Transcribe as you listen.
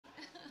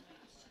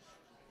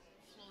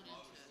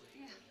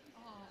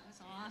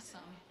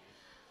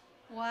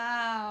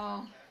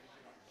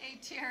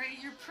Terry,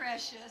 you're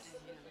precious.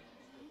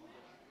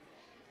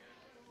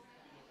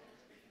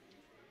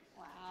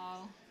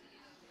 Wow.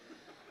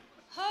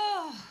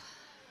 Oh.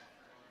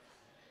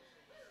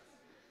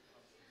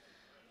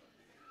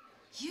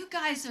 You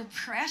guys are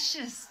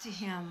precious to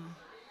him.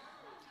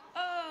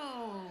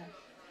 Oh.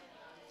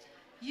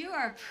 You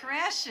are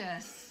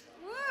precious.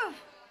 Woo.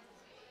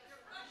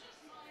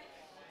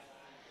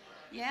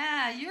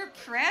 Yeah, you're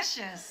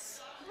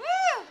precious.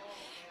 Woo.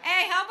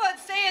 Hey, how about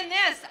saying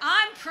this?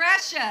 I'm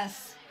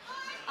precious.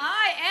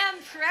 I am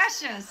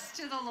precious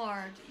to the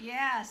Lord.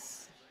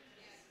 Yes.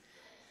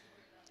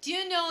 Do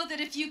you know that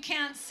if you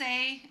can't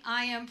say,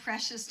 I am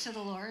precious to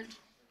the Lord,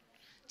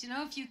 do you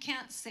know if you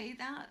can't say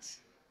that,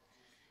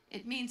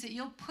 it means that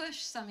you'll push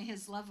some of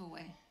his love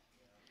away.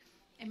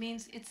 It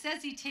means, it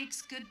says he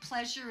takes good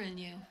pleasure in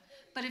you.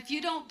 But if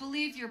you don't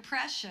believe you're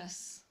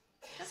precious,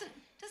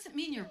 doesn't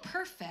mean you're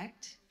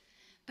perfect,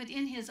 but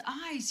in his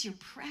eyes, you're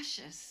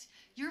precious.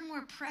 You're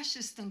more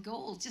precious than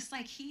gold, just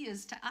like he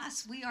is to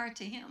us. We are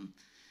to him.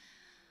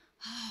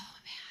 Oh,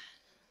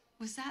 man.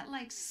 Was that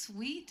like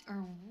sweet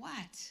or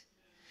what?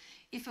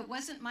 If it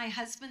wasn't my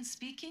husband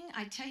speaking,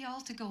 I'd tell you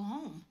all to go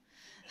home.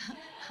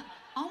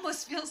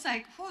 Almost feels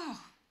like, whoa,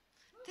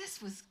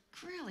 this was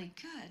really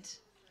good.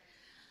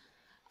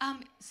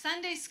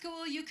 Sunday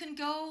school, you can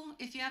go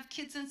if you have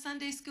kids in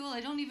Sunday school.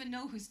 I don't even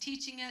know who's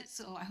teaching it,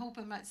 so I hope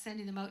I'm not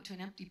sending them out to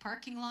an empty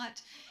parking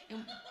lot.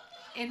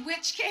 In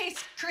which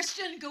case,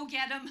 Christian, go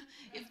get them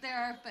if there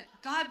are. But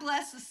God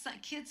bless the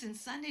kids in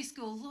Sunday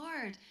school.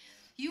 Lord,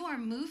 you are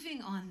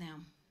moving on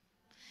them,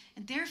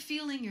 and they're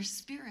feeling your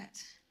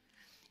spirit,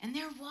 and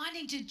they're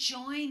wanting to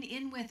join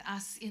in with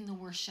us in the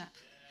worship.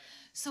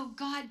 So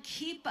God,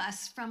 keep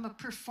us from a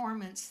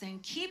performance thing.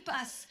 Keep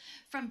us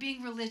from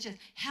being religious.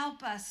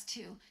 Help us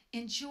to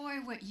enjoy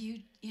what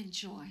you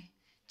enjoy.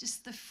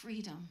 Just the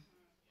freedom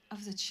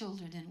of the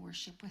children in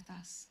worship with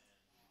us.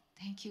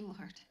 Thank you,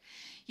 Lord.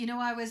 You know,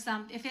 I was,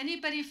 if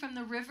anybody from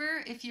the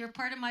river, if you're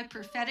part of my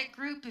prophetic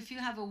group, if you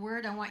have a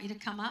word, I want you to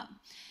come up.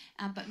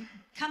 But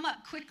come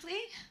up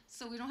quickly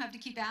so we don't have to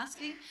keep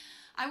asking.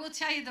 I will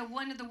tell you that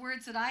one of the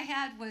words that I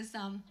had was,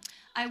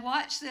 I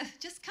watched the,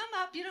 just come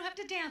up. You don't have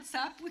to dance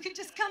up. We could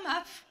just come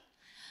up.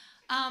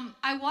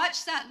 I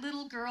watched that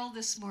little girl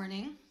this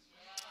morning,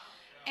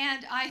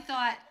 and I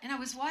thought, and I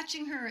was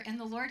watching her, and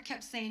the Lord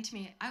kept saying to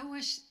me,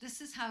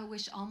 this is how I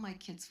wish all my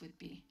kids would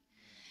be.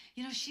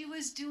 You know, she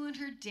was doing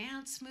her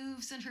dance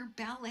moves and her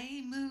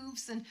ballet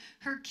moves and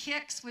her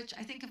kicks, which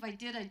I think if I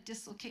did, I'd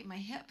dislocate my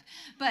hip.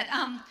 But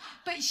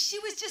she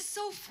was just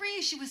so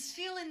free. She was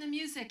feeling the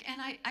music.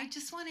 And I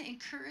just want to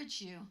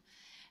encourage you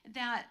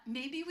that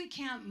maybe we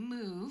can't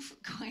move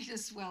quite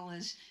as well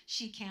as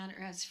she can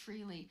or as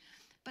freely.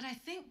 But I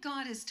think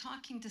God is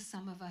talking to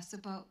some of us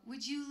about,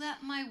 would you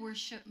let my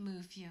worship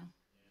move you?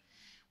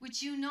 Would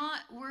you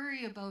not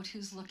worry about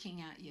who's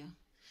looking at you?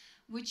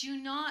 Would you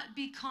not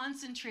be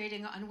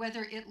concentrating on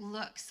whether it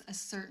looks a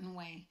certain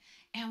way?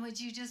 And would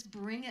you just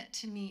bring it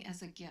to me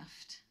as a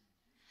gift?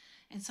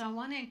 And so I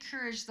want to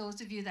encourage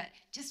those of you that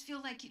just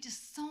feel like you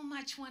just so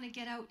much want to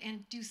get out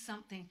and do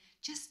something.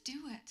 Just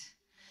do it.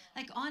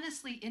 Like,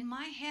 honestly, in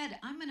my head,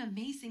 I'm an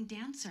amazing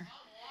dancer.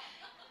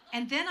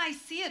 And then I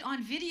see it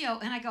on video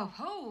and I go,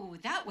 oh,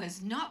 that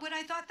was not what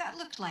I thought that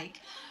looked like.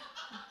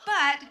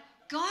 But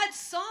God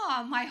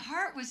saw, my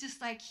heart was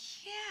just like,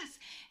 yes.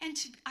 And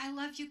I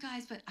love you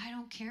guys, but I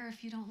don't care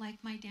if you don't like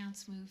my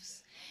dance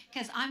moves,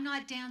 because I'm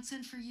not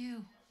dancing for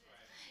you.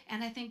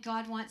 And I think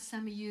God wants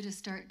some of you to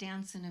start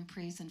dancing and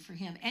praising for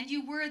him. And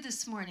you were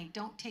this morning.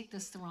 Don't take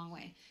this the wrong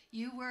way.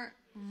 You were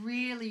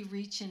really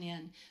reaching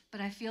in,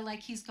 but I feel like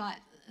he's got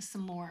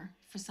some more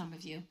for some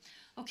of you.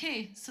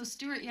 Okay, so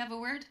Stuart, you have a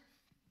word?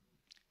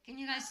 Can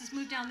you guys just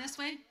move down this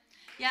way?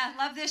 Yeah,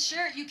 love this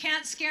shirt. You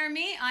can't scare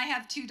me. I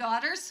have 2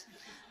 daughters.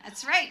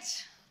 That's right.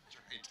 That's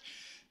right.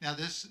 Now,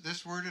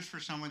 this word is for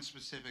someone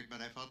specific, but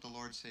I felt the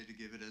Lord say to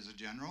give it as a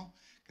general,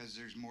 because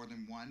there's more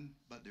than one,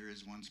 but there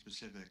is one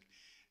specific.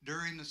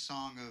 During the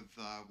song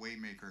of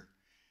Waymaker,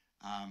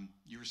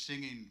 you were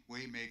singing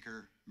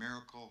Waymaker,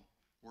 Miracle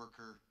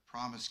Worker,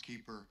 Promise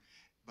Keeper,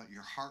 but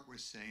your heart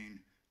was saying,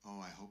 oh,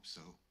 I hope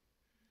so.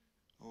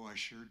 Oh, I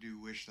sure do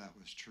wish that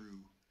was true.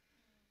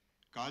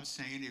 God's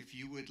saying, if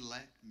you would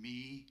let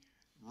me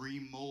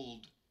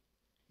remold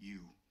you,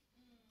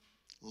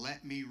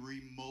 let me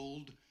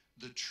remold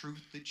the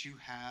truth that you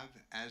have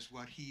as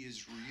what he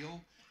is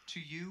real to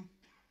you.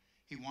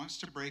 He wants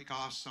to break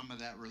off some of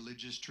that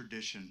religious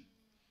tradition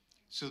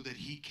so that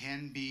he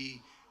can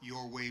be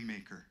your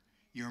waymaker,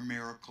 your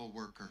miracle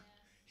worker.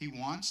 He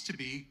wants to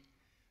be,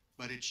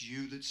 but it's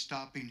you that's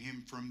stopping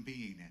him from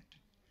being it.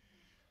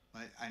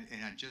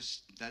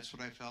 That's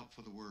what I felt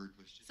for the word.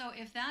 So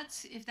if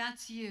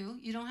that's you,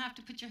 you don't have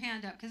to put your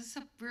hand up, because it's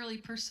really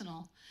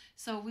personal.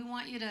 So we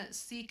want you to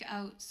seek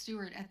out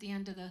Stuart at the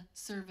end of the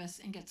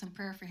service and get some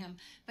prayer for him.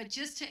 But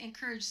just to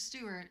encourage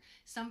Stuart,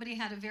 somebody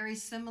had a very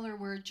similar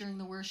word during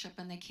the worship,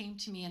 and they came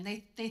to me, and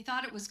they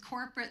thought it was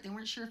corporate. They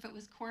weren't sure if it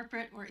was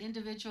corporate or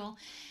individual.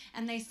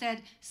 And they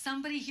said,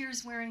 somebody here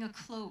is wearing a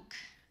cloak.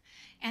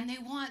 and they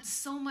want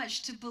so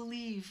much to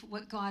believe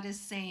what God is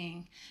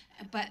saying,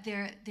 but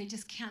they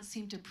just can't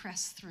seem to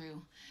press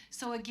through.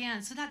 So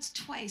again, so that's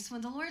twice.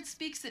 When the Lord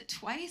speaks it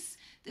twice,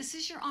 this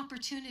is your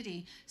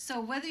opportunity. So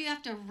whether you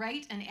have to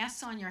write an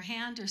S on your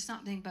hand or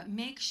something, but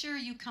make sure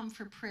you come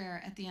for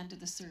prayer at the end of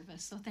the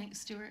service. So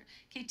thanks, Stuart.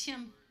 Okay,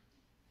 Tim.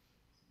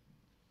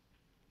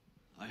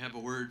 I have a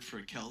word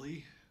for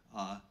Kelly.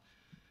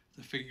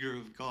 The finger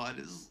of God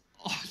is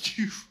on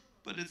you,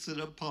 but it's in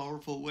a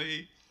powerful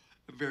way,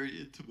 a very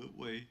intimate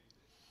way.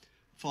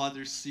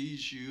 Father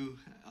sees you.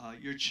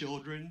 Your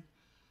children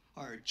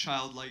are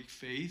childlike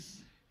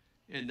faith,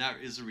 and that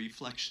is a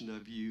reflection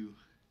of you.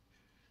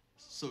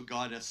 So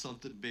God has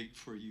something big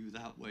for you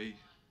that way.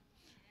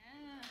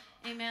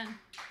 Yeah. Amen.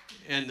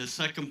 And the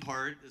second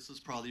part, this is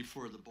probably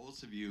for the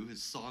both of you,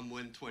 is Psalm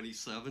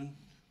 127.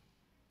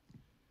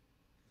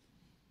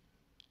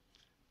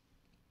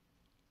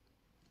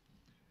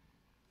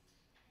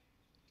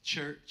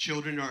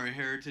 Children are a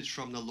heritage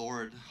from the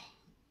Lord,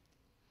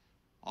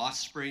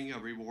 offspring a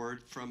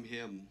reward from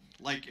him.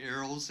 Like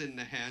arrows in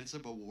the hands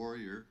of a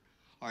warrior,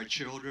 are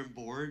children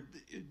born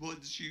in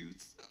one's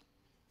youth.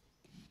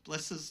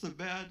 Blessed is the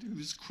man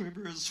whose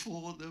quiver is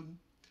full of them.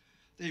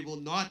 They will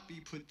not be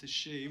put to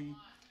shame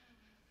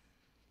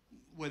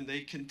when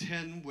they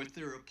contend with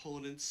their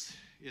opponents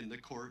in the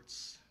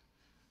courts.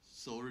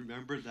 So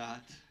remember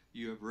that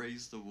you have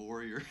raised a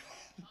warrior.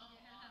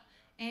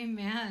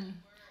 Amen.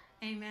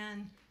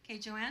 Amen. Okay,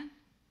 Joanne?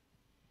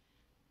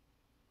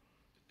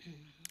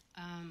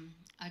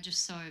 I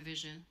just saw a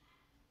vision.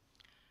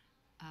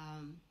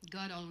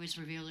 God always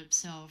revealed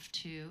himself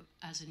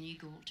as an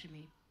eagle to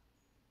me.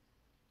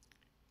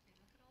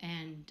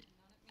 And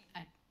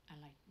I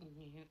like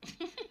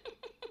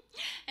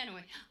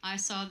anyway, I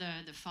saw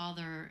the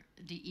Father,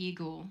 the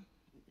eagle.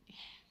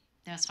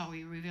 That's how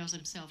he reveals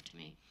himself to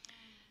me.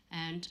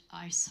 And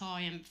I saw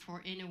him,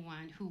 for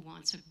anyone who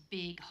wants a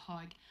big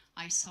hug,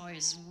 I saw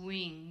his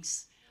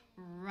wings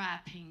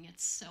wrapping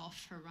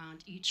itself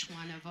around each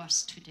one of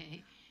us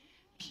today.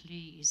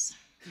 Please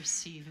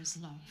receive his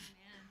love.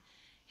 Amen.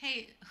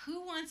 Hey,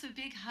 who wants a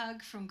big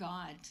hug from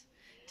God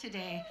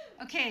today?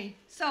 Okay,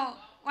 so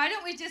why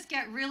don't we just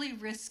get really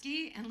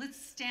risky and let's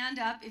stand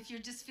up if you're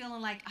just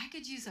feeling like I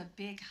could use a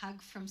big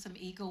hug from some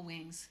eagle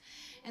wings.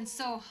 And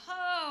so,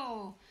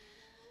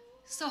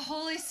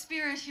 Holy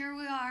Spirit, here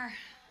we are.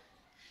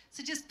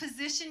 So just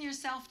position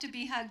yourself to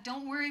be hugged.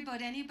 Don't worry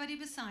about anybody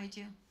beside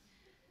you.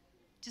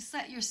 Just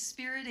let your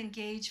spirit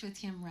engage with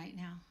him right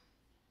now.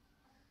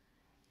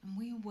 And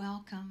we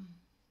welcome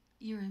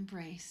your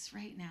embrace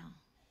right now.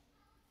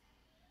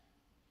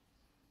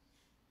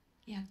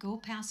 Yeah, go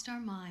past our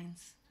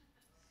minds.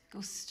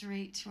 Go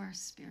straight to our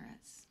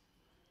spirits.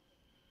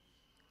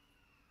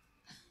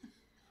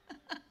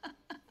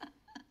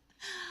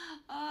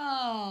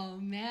 Oh,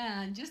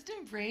 man, just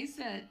embrace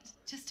it.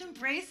 Just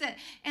embrace it.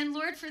 And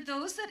Lord, for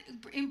those that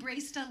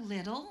embraced a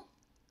little,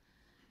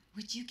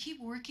 would you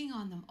keep working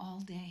on them all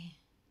day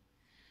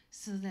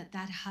so that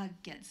that hug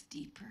gets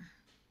deeper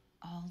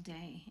all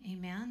day?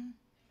 Amen?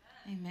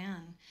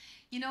 Amen.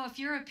 You know, if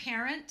you're a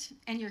parent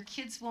and your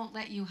kids won't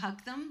let you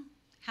hug them,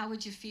 how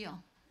would you feel?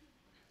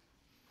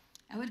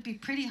 It would be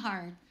pretty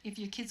hard if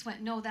your kids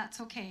went, no, that's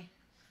okay.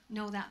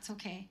 No, that's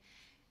okay.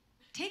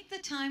 Take the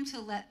time to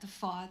let the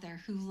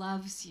Father who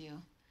loves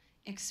you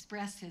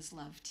express his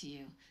love to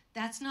you.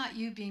 That's not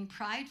you being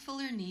prideful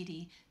or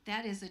needy.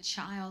 That is a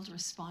child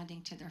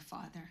responding to their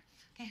father.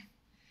 Okay.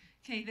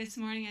 Okay, this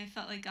morning I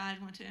felt like God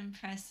wanted to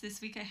impress.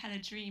 This week I had a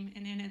dream,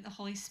 and in it the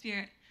Holy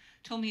Spirit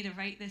told me to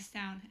write this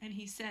down. And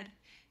he said,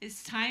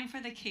 it's time for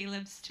the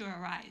Calebs to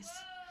arise.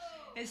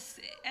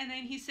 And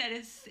then he said,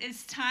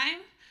 it's time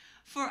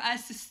for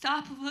us to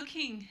stop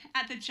looking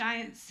at the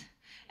giants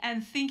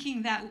and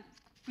thinking that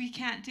we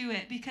can't do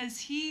it, because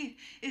he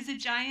is a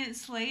giant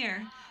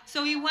slayer.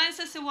 So he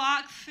wants us to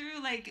walk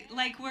through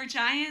like we're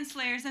giant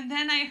slayers. And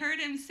then I heard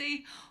him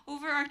say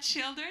over our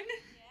children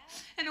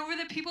and over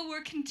the people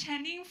we're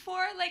contending for,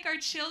 like our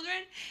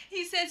children,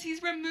 he says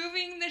he's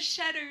removing the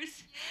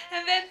shutters.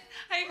 And then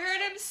I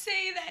heard him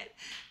say that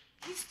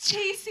he's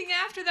chasing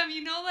after them,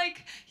 you know,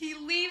 like he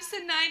leaves the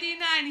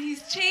 99.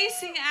 He's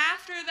chasing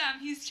after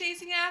them. He's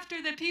chasing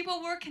after the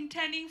people we're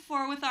contending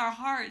for with our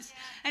hearts.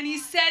 And he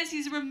says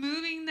he's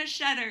removing the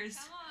shutters.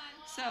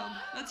 So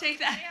we'll take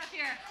that. Stay up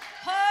here.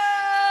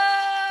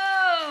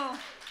 Oh!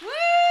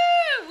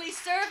 Woo! We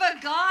serve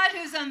a God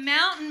who's a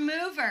mountain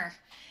mover.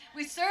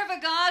 We serve a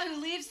God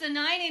who leaves the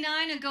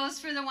 99 and goes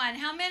for the one.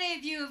 How many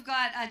of you have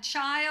got a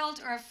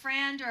child or a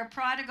friend or a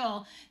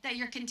prodigal that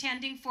you're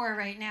contending for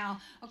right now?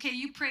 Okay,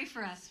 you pray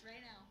for us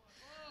right now.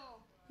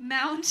 Whoa.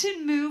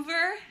 Mountain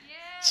mover,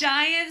 Yeah.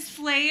 giant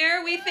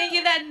slayer. We thank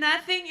you that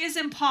nothing is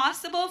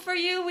impossible for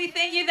you. We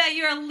thank you that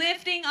you're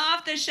lifting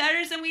off the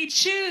shutters, and we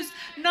choose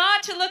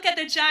not to look at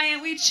the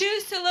giant. We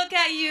choose to look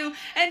at you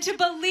and to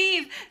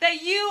believe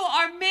that you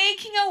are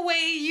making a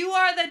way. You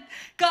are the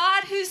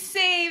God who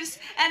saves,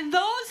 and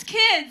those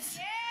kids,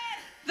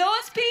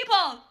 those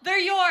people, they're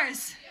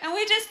yours. And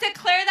we just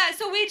declare that.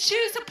 So we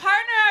choose to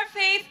partner our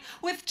faith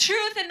with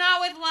truth and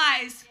not with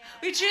lies.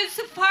 We choose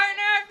to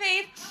partner our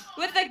faith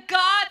with the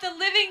God, the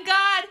living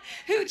God,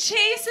 who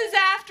chases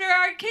after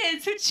our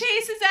kids, who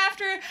chases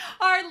after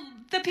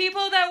the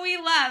people that we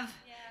love.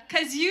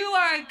 Because you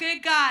are a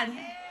good God,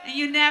 and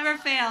you never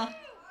fail.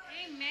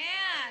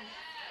 Amen.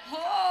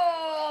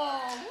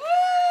 Oh,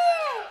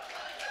 woo!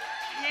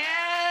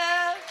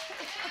 Yeah.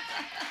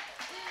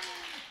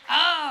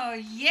 Oh,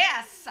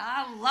 yes.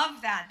 I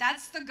love that.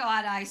 That's the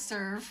God I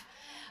serve.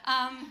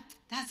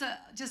 That's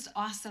just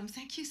awesome.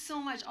 Thank you so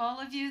much, all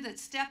of you that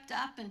stepped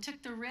up and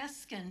took the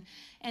risk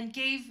and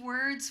gave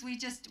words.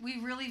 We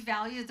really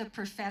value the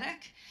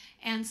prophetic.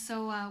 And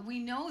so we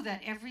know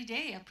that every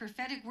day a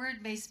prophetic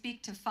word may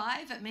speak to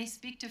 5, it may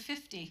speak to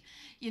 50,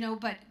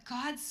 but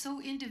God's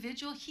so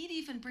individual, he'd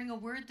even bring a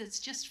word that's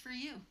just for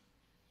you,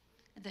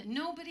 that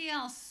nobody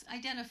else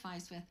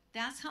identifies with.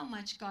 That's how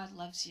much God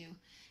loves you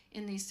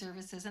in these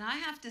services. And I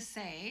have to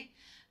say,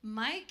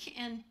 Mike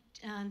and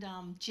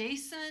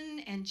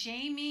Jason and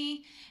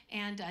Jamie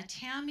and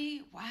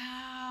Tammy,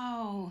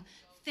 wow.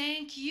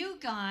 Thank you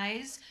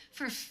guys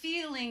for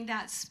feeling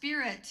that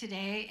spirit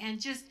today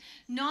and just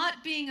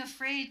not being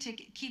afraid to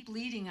keep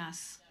leading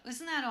us.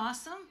 Isn't that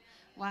awesome?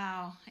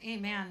 Wow.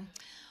 Amen.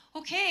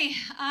 Okay,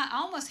 I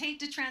almost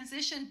hate to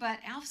transition, but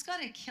Alf's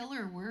got a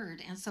killer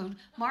word. And so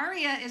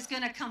Maria is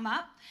going to come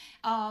up.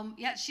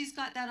 Yeah, she's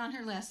got that on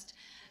her list.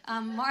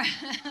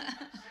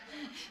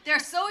 They're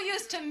so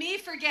used to me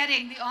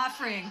forgetting the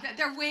offering that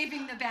they're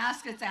waving the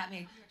baskets at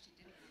me.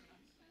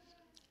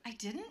 I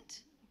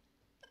didn't?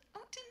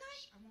 Oh, didn't I?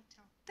 I won't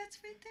tell. That's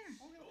right there.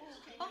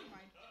 Okay. Oh.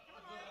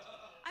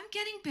 I'm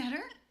getting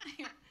better.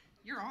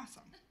 You're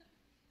awesome.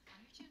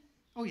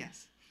 Oh,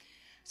 yes.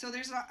 So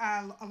there's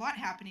a lot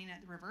happening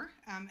at the river.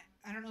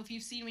 I don't know if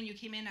you've seen when you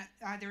came in,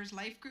 there's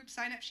life group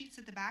sign-up sheets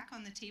at the back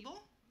on the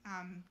table.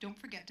 Don't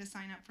forget to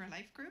sign up for a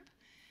life group.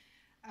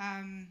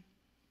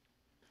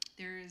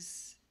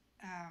 There's,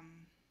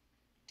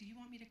 do you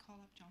want me to call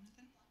up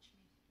Jonathan?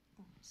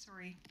 Oh,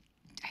 sorry.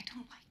 I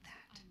don't like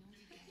that.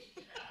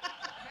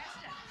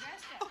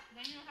 Rest it.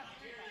 Then you don't have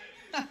to do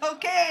that.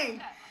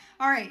 Okay.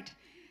 All right.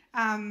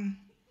 I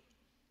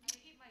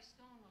eat my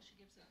stone while she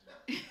gives it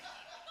to me.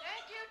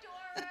 Thank you,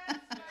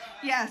 Doris.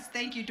 Yes,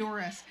 thank you,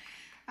 Doris.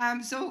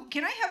 So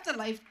can I have the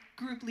life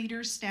group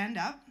leaders stand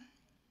up?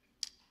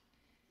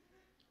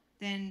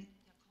 Then,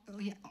 oh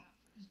yeah,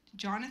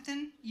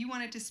 Jonathan, you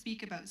wanted to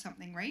speak about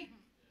something, right?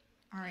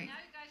 All right. Now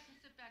you guys can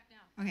sit back down.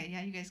 Okay,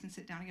 yeah, you guys can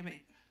sit down again.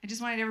 I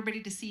just wanted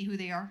everybody to see who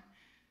they are.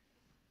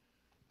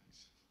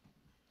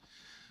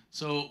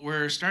 So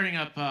we're starting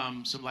up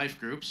some life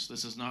groups.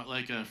 This is not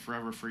like a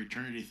Forever for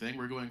Eternity thing.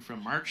 We're going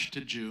from March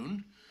to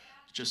June.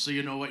 Just so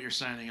you know what you're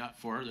signing up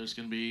for, there's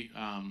going to be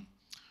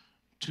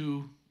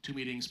two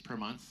meetings per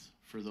month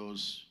for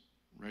those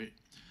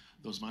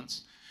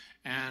months.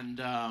 And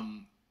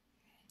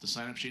the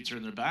sign-up sheets are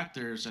in the back.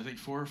 There's, I think,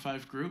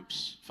 5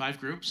 groups.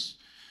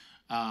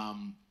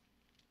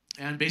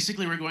 And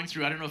basically we're going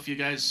through, I don't know if you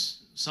guys,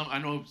 I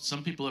know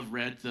some people have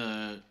read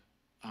the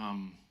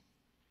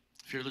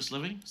Fearless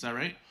Living, is that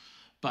right?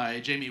 By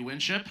Jamie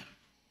Winship.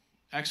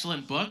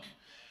 Excellent book.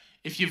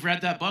 If you've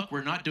read that book,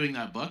 we're not doing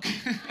that book.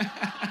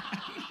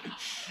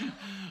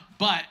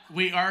 But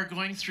we are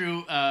going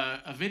through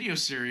a video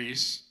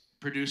series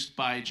produced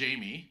by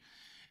Jamie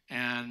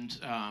and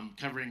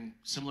covering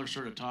similar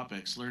sort of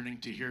topics, learning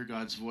to hear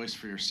God's voice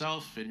for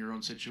yourself in your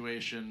own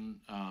situation,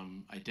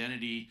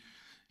 identity,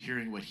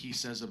 hearing what he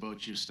says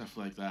about you, stuff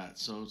like that.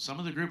 So some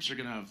of the groups are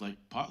going to have like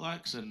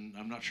potlucks, and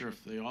I'm not sure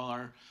if they all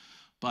are,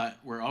 but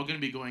we're all going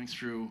to be going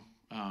through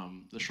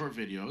the short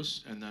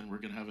videos, and then we're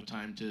going to have a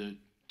time to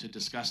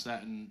discuss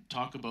that and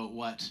talk about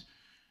what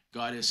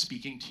God is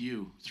speaking to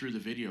you through the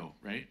video,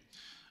 right?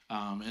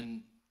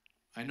 And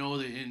I know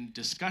that in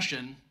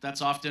discussion,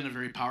 that's often a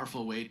very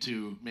powerful way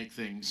to make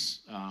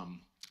things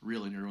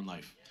real in your own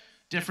life.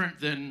 Different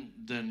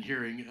than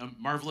hearing a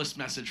marvelous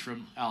message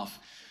from Alf,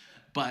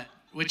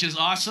 which is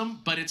awesome,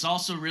 but it's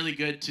also really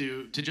good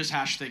to just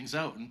hash things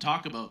out and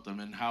talk about them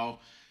and how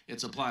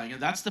it's applying.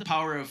 And that's the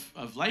power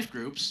of life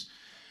groups,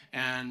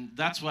 and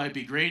that's why it'd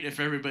be great if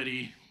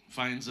everybody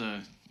finds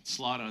a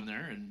slot on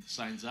there and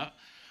signs up.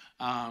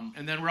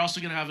 And then we're also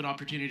going to have an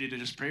opportunity to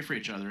just pray for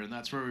each other, and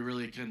that's where we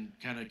really can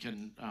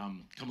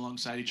come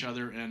alongside each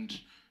other and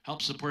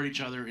help support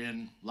each other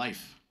in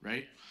life,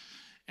 right?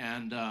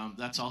 And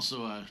that's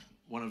also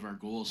one of our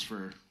goals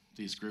for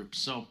these groups.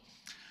 So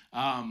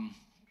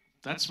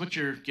that's what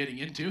you're getting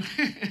into.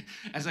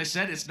 As I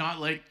said, it's not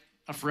like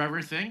a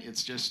forever thing.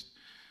 It's just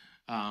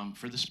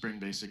for the spring,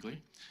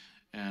 basically.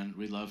 And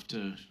we'd love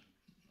to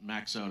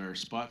max out our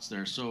spots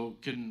there. So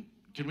can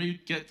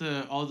we get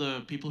all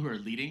the people who are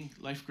leading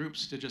life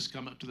groups to just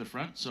come up to the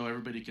front so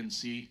everybody can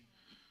see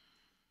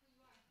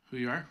who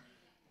you are?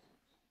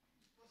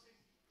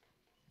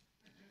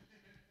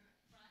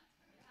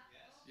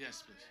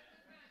 Yes, please.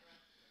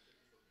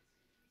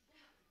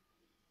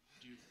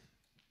 Do you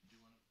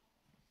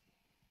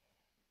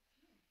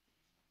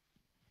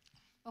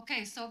want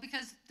Okay, so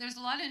because there's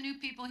a lot of new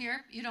people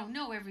here, you don't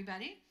know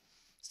everybody.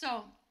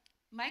 So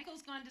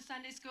Michael's gone to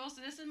Sunday school,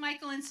 so this is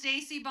Michael and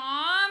Stacy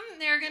Baum.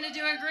 They're going to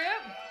do a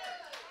group.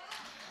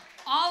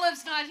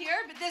 Olive's not here,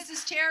 but this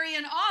is Terry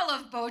and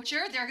Olive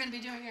Bocher. They're going to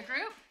be doing a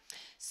group.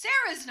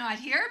 Sarah's not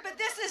here, but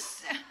this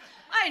is,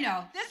 I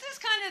know,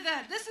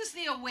 this is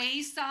the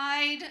away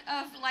side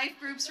of life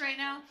groups right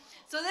now.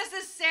 So this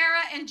is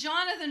Sarah and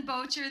Jonathan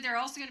Bocher. They're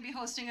also going to be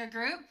hosting a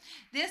group.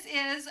 This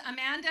is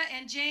Amanda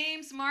and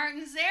James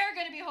Martins. They're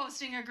going to be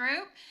hosting a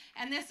group.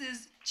 And this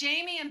is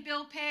Jamie and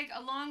Bill Pegg,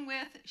 along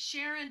with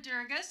Sharon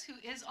Durgas, who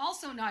is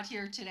also not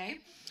here today.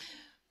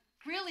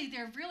 Really,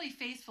 they're really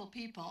faithful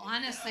people,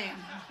 honestly.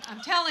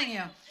 I'm telling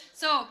you.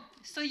 So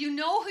you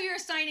know who you're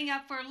signing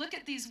up for. Look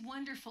at these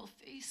wonderful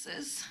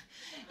faces,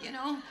 you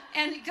know.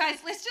 And guys,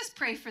 let's just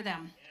pray for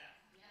them.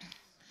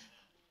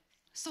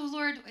 So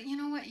Lord, you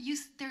know what?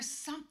 There's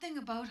something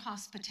about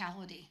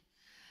hospitality.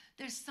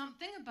 There's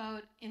something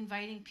about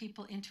inviting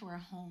people into our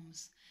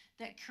homes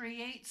that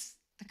creates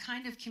the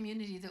kind of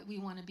community that we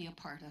want to be a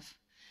part of.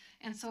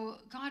 And so,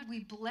 God, we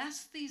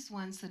bless these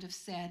ones that have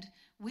said,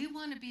 we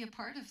want to be a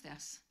part of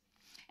this.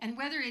 And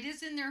whether it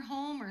is in their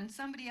home or in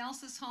somebody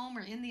else's home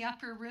or in the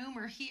upper room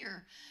or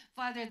here,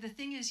 Father, the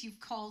thing is you've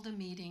called a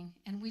meeting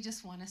and we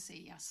just want to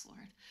say yes,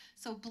 Lord.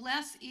 So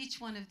bless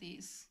each one of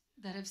these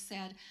that have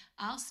said,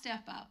 I'll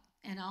step up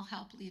and I'll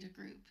help lead a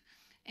group.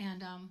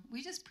 And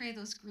we just pray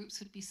those groups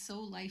would be so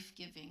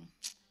life-giving.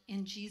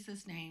 In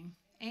Jesus' name,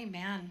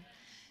 amen.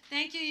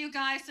 Thank you, you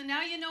guys. So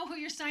now you know who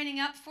you're signing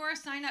up for.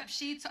 Sign-up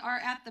sheets are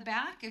at the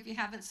back if you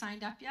haven't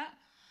signed up yet.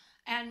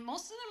 And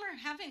most of them are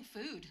having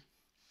food.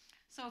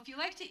 So if you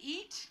like to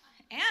eat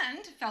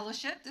and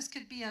fellowship, this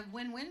could be a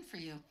win-win for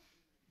you.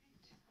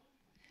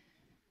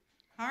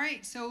 All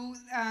right, so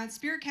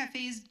Spirit Cafe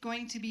is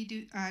going to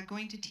be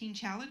going to Teen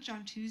Challenge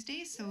on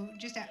Tuesday, so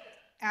just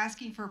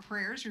asking for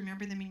prayers.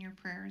 Remember them in your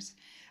prayers.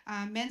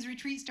 Men's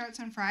retreat starts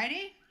on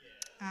Friday.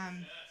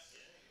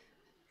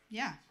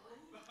 Yeah,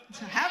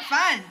 so have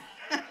fun.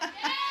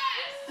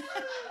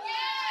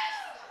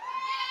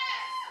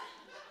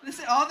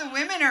 Listen, all the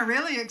women are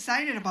really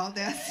excited about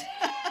this.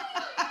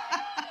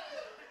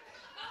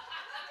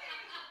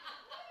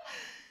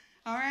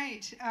 All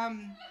right,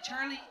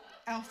 Charlie,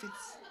 Alf,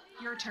 it's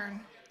your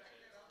turn.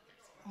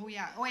 Oh,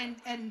 yeah. Oh,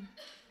 and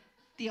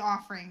the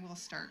offering we'll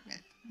start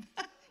with.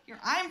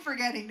 I'm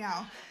forgetting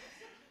now.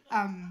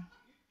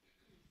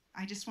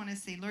 I just want to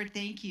say, Lord,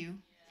 thank you.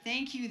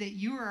 Thank you that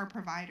you are our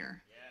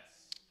provider.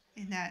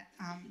 Yes. And that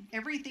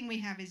everything we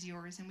have is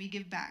yours, and we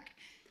give back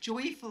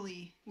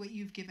joyfully what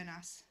you've given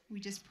us. We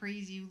just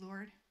praise you,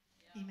 Lord.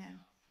 Yes. Amen.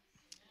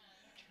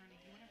 Charlie,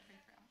 do you want to pray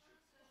for Alf?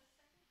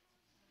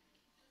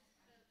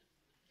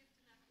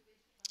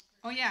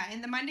 Oh yeah,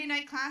 in the Monday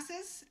night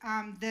classes,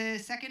 the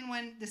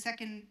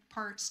second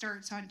part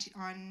starts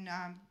on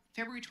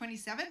February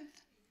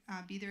 27th.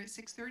 Be there at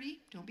 6:30.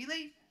 Don't be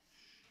late.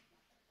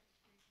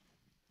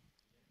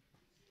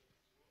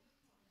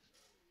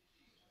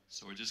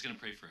 So we're just going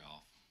to pray for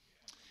Alf.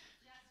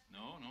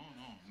 No.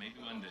 Maybe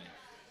one day.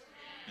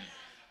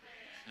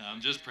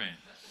 I'm just praying.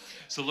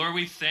 So, Lord,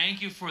 we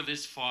thank you for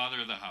this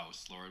father of the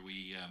house. Lord,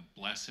 we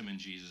bless him in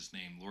Jesus'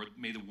 name. Lord,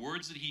 may the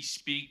words that he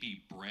speak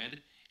be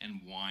bread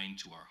and wine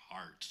to our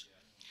hearts.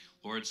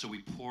 Lord, so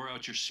we pour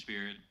out your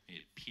spirit. May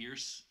it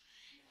pierce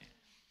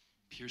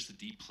the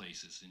deep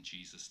places in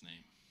Jesus'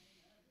 name.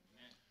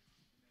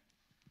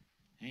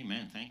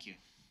 Amen. Thank you.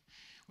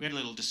 We had a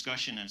little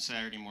discussion on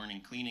Saturday morning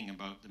cleaning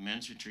about the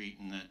men's retreat,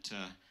 and that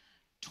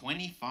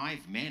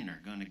 25 men are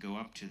going to go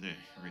up to the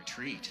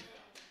retreat.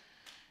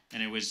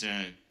 And it was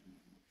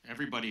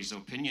everybody's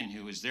opinion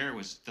who was there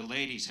was the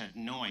ladies had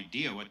no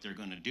idea what they're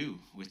going to do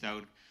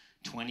without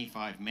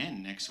 25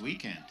 men next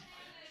weekend.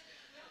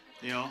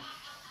 You know,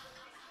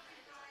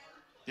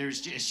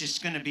 it's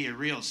just going to be a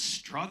real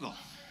struggle.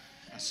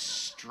 A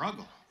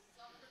struggle.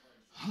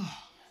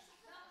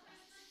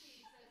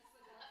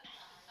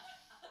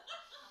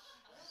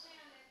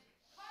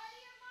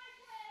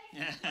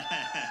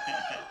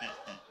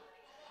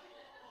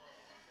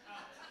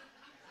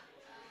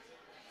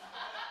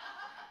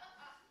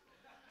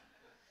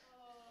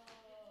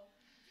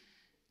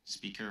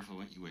 Just be careful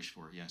what you wish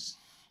for, yes.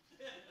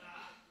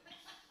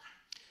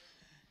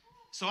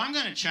 So I'm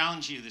going to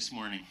challenge you this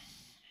morning.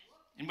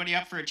 Anybody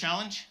up for a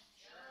challenge?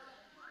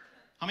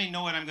 How many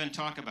know what I'm going to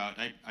talk about?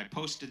 I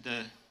posted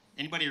the.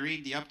 Anybody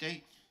read the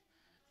update?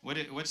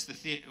 What's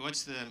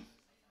the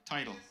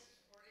title?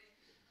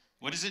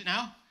 What is it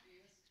now?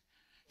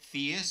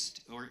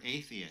 Theist or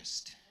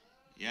atheist?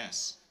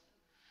 Yes.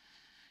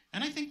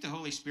 And I think the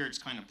Holy Spirit's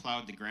kind of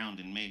plowed the ground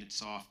and made it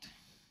soft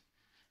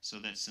so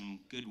that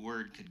some good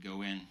word could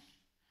go in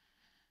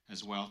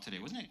as well today.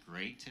 Wasn't it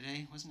great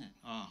today? Wasn't it?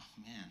 Oh,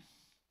 man.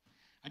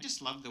 I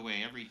just love the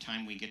way every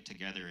time we get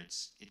together,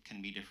 it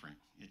can be different.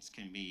 It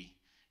can be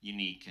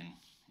unique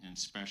and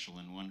special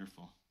and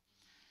wonderful.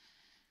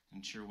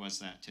 And sure was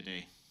that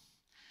today.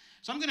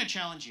 So I'm going to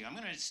challenge you. I'm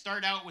going to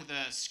start out with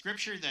a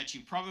scripture that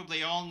you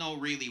probably all know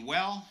really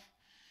well.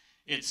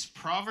 It's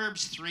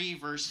Proverbs 3,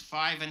 verse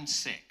 5 and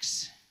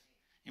 6.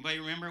 Anybody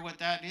remember what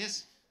that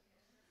is?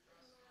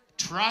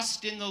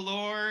 Trust in the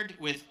Lord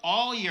with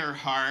all your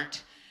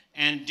heart,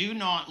 and do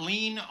not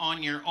lean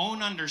on your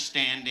own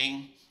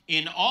understanding.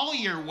 In all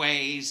your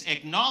ways,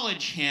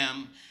 acknowledge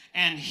him,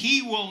 and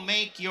he will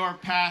make your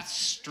path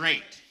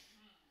straight.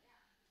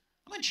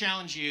 I'm going to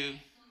challenge you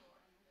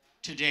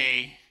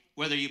today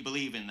whether you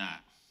believe in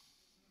that.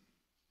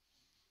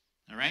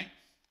 All right?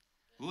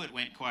 Ooh, it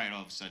went quiet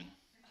all of a sudden.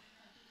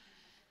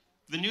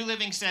 The New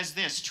Living says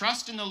this: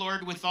 trust in the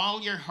Lord with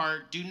all your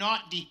heart. Do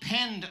not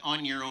depend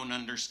on your own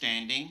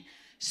understanding.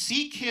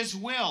 Seek his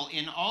will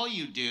in all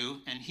you do,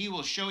 and he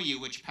will show you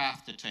which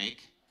path to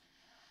take.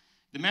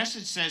 The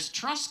Message says,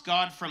 trust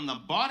God from the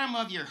bottom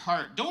of your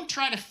heart. Don't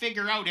try to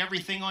figure out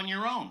everything on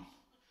your own.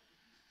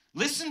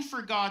 Listen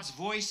for God's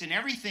voice in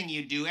everything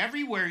you do,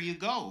 everywhere you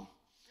go.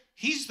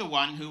 He's the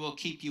one who will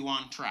keep you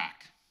on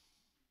track.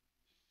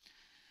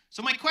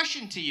 So my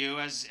question to you,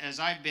 as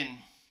I've been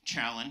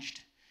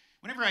challenged,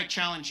 whenever I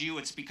challenge you,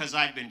 it's because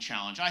I've been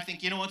challenged. I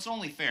think, it's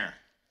only fair.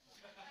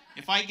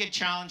 If I get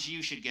challenged,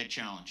 you should get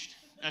challenged.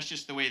 That's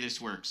just the way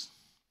this works.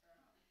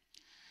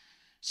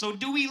 So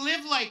do we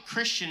live like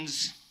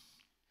Christians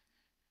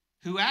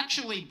who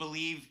actually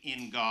believe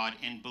in God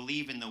and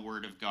believe in the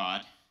Word of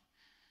God?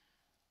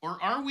 Or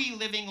are we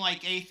living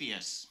like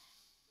atheists,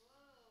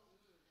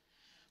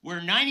 where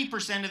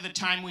 90% of the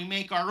time we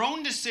make our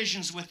own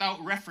decisions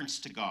without reference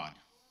to God?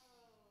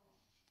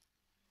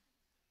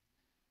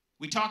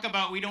 We talk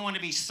about we don't want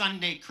to be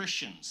Sunday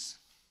Christians.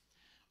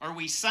 Are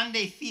we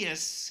Sunday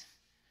theists,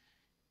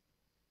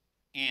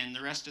 and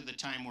the rest of the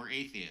time we're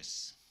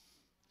atheists?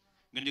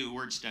 I'm going to do a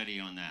word study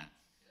on that,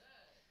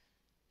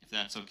 if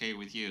that's okay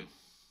with you.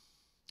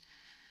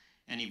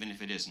 And even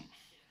if it isn't.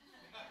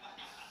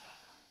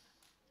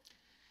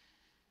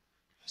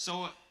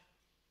 So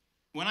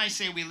when I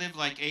say we live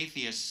like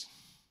atheists,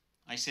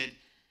 I said,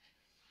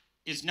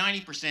 is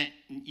 90%,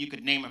 you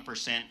could name a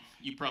percent.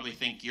 You probably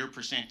think your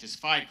percent is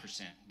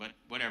 5%, but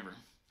whatever.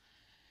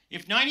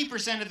 If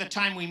 90% of the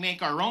time we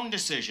make our own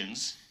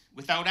decisions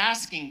without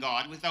asking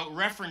God, without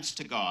reference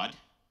to God,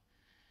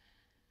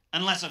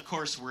 unless, of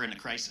course, we're in a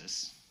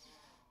crisis.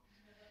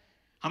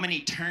 How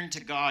many turn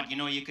to God?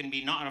 You can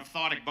be not have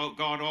thought about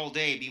God all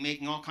day, be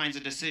making all kinds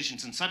of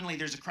decisions, and suddenly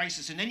there's a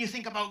crisis, and then you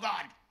think about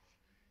God.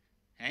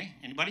 Hey,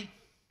 anybody?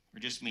 Or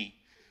just me?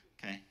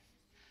 Okay.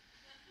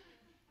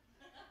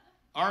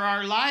 Are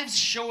our lives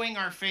showing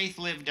our faith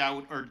lived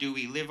out, or do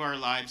we live our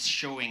lives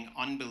showing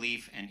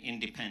unbelief and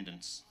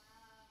independence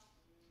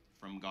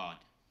from God?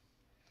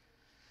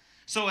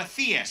 So a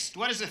theist,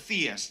 what is a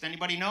theist?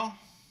 Anybody know?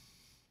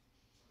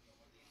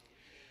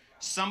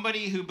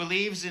 Somebody who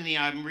believes in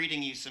I'm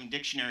reading you some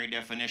dictionary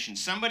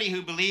definitions. Somebody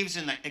who believes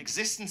in the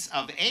existence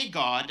of a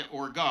God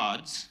or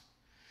gods,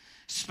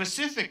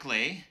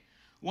 specifically,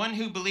 one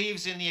who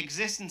believes in the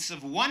existence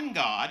of one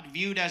God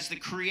viewed as the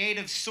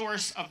creative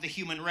source of the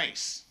human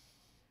race.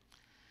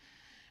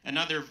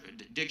 Another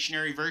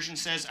dictionary version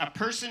says, a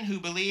person who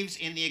believes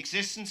in the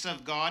existence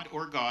of God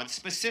or gods,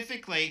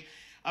 specifically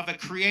of a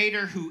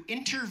creator who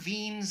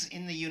intervenes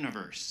in the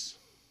universe.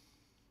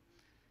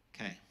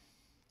 Okay.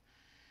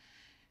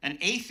 An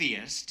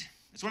atheist,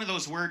 it's one of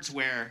those words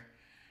where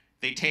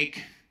they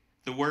take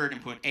the word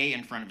and put a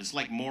in front of it. It's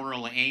like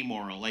moral and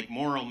amoral. Like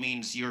moral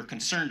means you're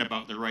concerned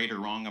about the right or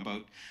wrong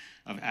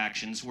of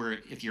actions, where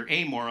if you're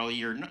amoral,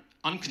 you're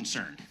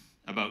unconcerned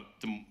about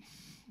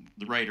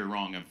the right or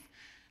wrong of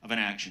an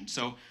action.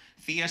 So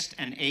theist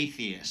and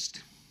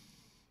atheist.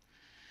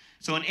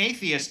 So an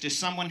atheist is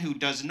someone who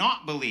does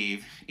not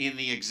believe in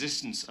the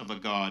existence of a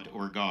god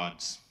or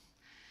gods.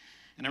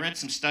 And I read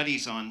some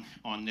studies on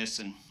this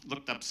and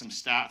looked up some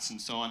stats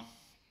and so on.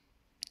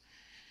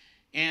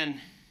 And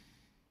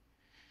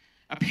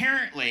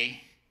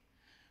apparently,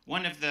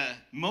 one of the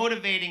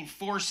motivating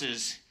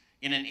forces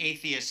in an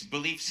atheist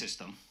belief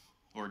system,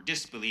 or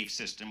disbelief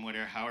system,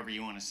 however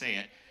you want to say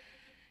it,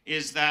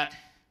 is that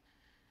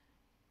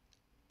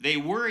they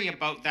worry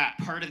about that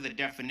part of the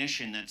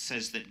definition that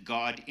says that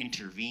God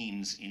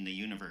intervenes in the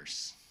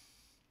universe,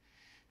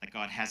 that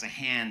God has a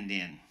hand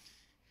in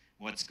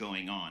what's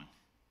going on.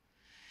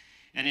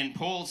 And in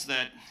polls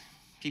that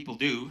people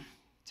do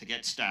to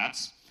get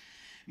stats,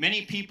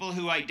 many people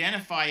who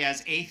identify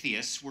as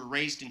atheists were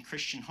raised in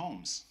Christian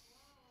homes.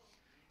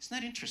 Isn't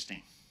that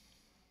interesting?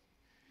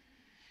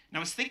 And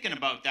I was thinking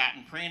about that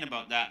and praying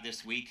about that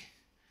this week.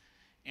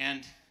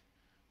 And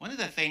one of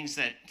the things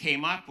that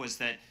came up was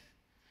that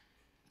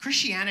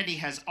Christianity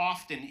has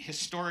often,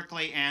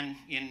 historically and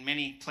in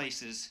many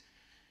places,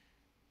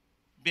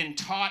 been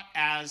taught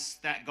as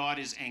that God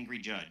is angry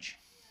judge.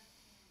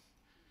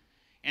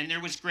 And there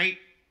was great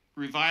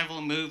revival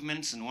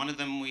movements, and one of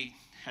them we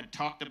had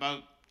talked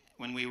about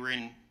when we were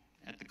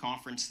at the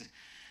conference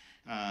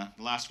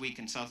last week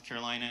in South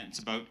Carolina. It's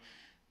about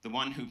the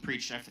one who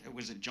preached,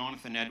 was it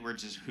Jonathan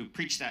Edwards, who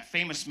preached that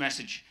famous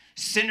message,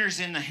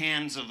 sinners in the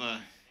hands of an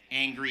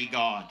angry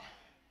God.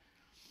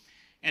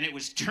 And it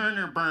was turn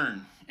or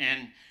burn,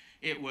 and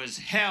it was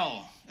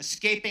hell,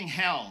 escaping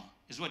hell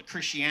is what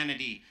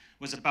Christianity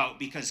was about,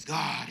 because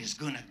God is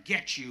going to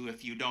get you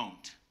if you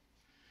don't.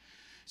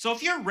 So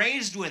if you're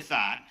raised with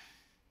that,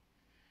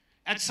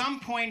 at some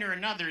point or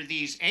another,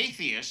 these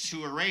atheists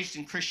who were raised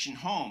in Christian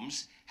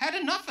homes had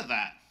enough of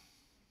that.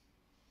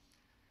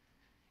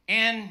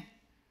 And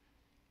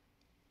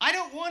I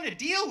don't want to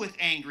deal with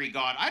angry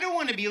God. I don't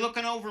want to be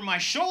looking over my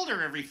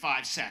shoulder every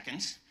 5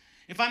 seconds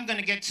if I'm going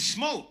to get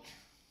smoked.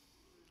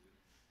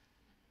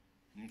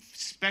 And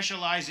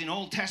specialize in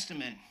Old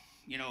Testament,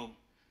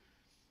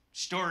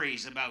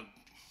 stories about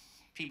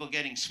people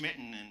getting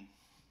smitten and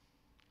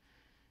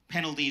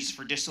penalties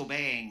for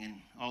disobeying and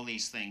all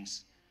these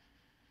things,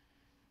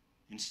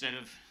 instead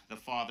of the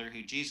Father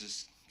who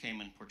Jesus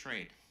came and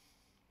portrayed.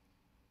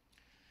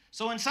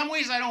 So in some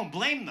ways, I don't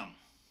blame them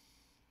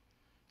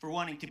for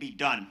wanting to be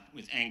done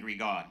with angry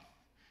God.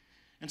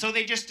 And so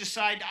they just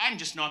decide, I'm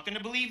just not going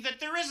to believe that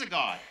there is a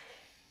God,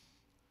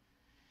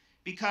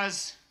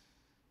 because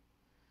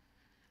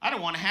I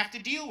don't want to have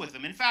to deal with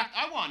him. In fact,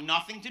 I want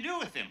nothing to do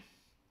with him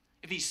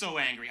if he's so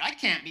angry. I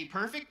can't be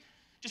perfect.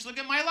 Just look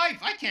at my life.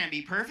 I can't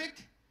be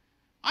perfect.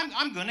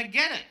 I'm going to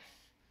get it.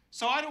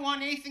 So I don't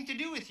want anything to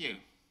do with you.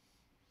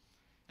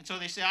 And so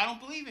they say, I don't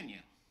believe in you.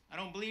 I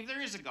don't believe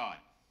there is a God.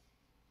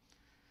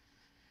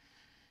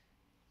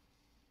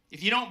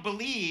 If you don't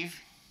believe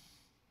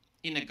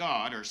in a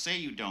God, or say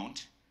you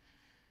don't,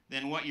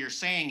 then what you're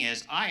saying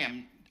is, I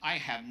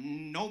have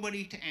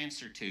nobody to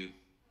answer to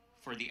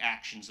for the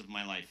actions of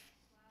my life.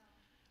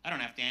 I don't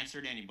have to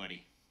answer to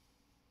anybody.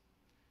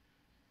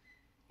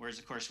 Whereas,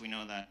 of course, we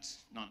know that's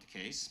not the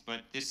case.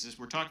 But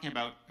we're talking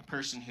about a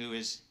person who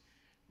is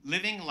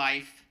living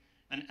life.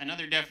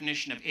 Another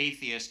definition of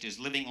atheist is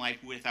living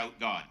life without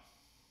God.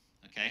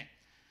 Okay?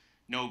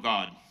 No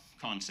God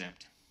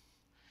concept.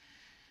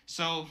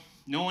 So,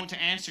 no one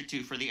to answer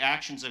to for the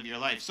actions of your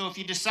life. So if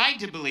you decide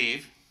to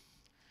believe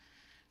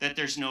that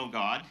there's no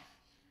God,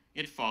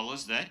 it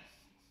follows that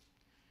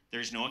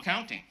there's no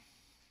accounting.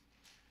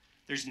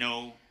 There's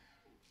no,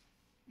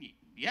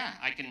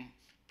 I can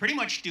pretty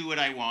much do what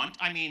I want.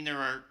 I mean, there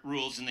are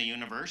rules in the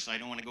universe. I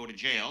don't want to go to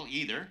jail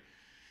either,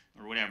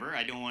 or whatever.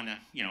 I don't want to,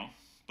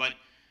 but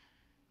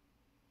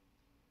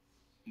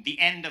the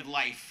end of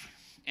life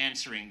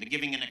answering, the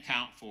giving an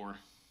account for,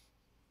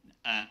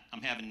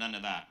 I'm having none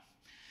of that.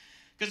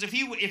 Because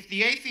if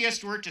the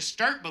atheist were to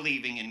start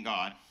believing in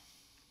God,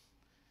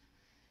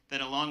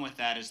 then along with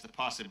that is the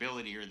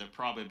possibility or the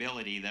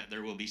probability that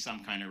there will be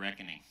some kind of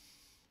reckoning.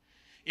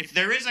 If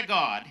there is a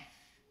God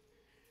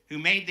who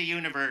made the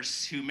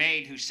universe,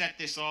 who set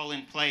this all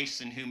in place,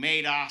 and who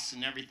made us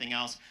and everything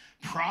else,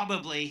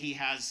 probably he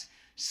has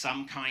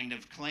some kind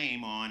of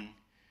claim on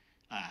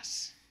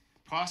us.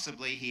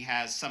 Possibly he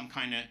has some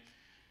kind of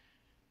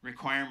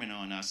requirement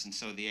on us, and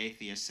so the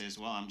atheist says,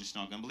 well, I'm just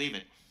not going to believe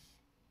it.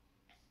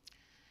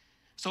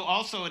 So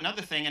also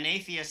another thing, an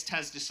atheist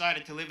has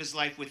decided to live his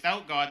life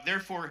without God.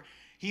 Therefore,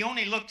 he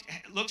only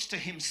looks to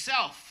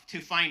himself to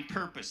find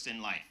purpose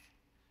in life,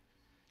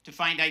 to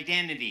find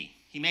identity.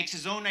 He makes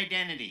his own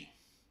identity.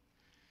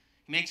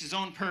 He makes his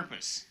own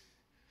purpose.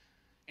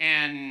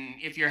 And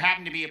if you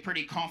happen to be a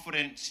pretty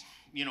confident,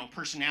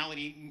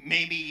 personality,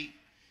 maybe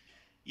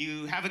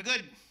you have a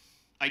good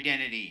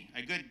identity,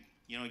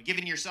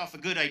 giving yourself a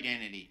good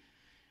identity,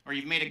 or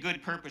you've made a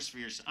good purpose for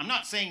yourself. I'm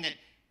not saying that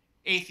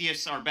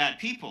atheists are bad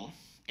people.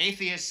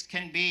 Atheists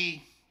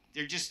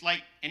they're just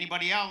like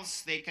anybody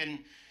else. They can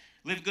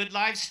live good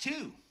lives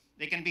too.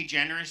 They can be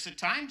generous at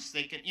times.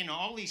 They can,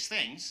 all these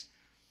things.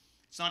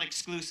 It's not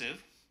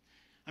exclusive.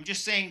 I'm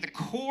just saying the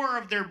core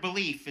of their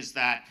belief is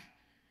that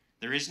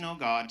there is no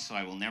God, so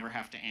I will never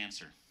have to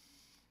answer.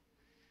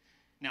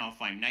 Now, if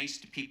I'm nice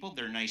to people,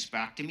 they're nice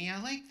back to me. I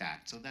like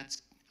that. So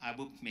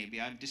maybe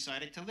I've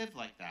decided to live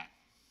like that,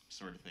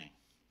 sort of thing.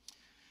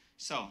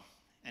 So,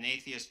 an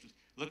atheist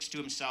looks to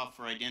himself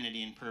for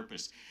identity and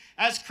purpose.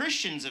 As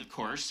Christians, of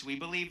course, we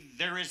believe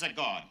there is a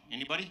God.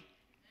 Anybody?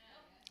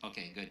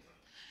 Okay, good.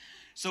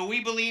 So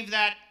we believe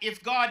that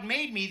if God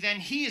made me, then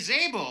he is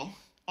able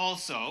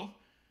also,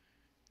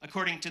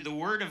 according to the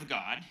Word of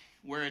God,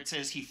 where it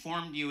says he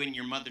formed you in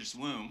your mother's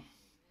womb,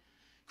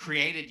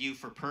 created you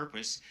for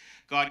purpose.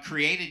 God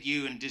created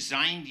you and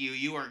designed you.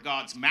 You are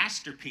God's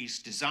masterpiece,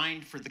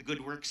 designed for the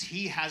good works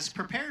he has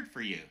prepared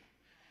for you.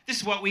 This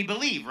is what we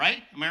believe,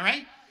 right? Am I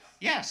right?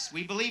 Yes,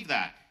 we believe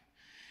that.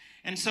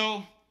 And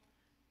so,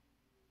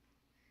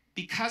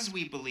 because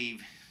we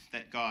believe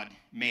that God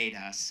made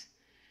us,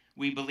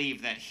 we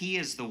believe that he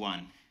is the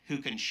one who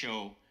can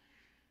show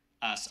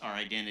us our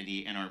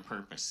identity and our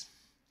purpose.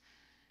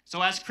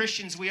 So as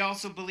Christians, we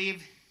also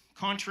believe,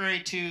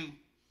 contrary to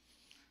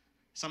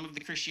some of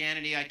the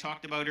Christianity I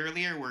talked about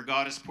earlier, where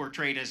God is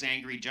portrayed as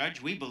angry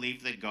judge, we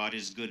believe that God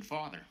is good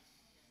father.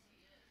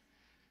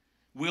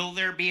 Will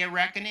there be a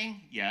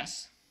reckoning?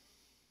 Yes.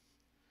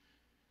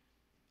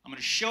 I'm going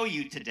to show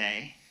you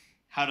today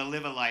how to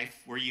live a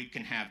life where you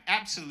can have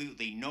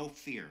absolutely no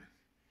fear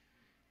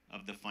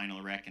of the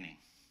final reckoning,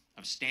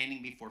 of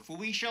standing before. For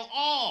we shall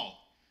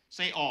all,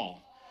 say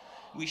all,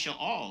 we shall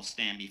all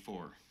stand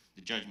before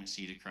the judgment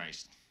seat of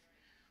Christ.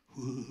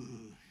 Ooh.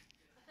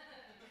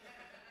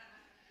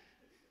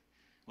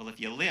 Well, if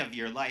you live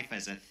your life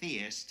as a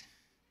theist,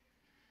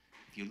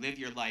 if you live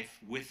your life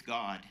with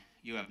God,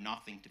 you have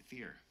nothing to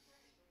fear.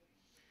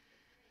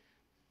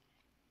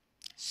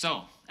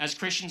 So, as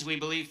Christians, we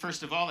believe,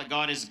 first of all, that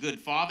God is a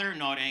good father,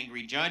 not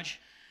angry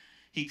judge.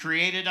 He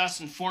created us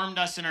and formed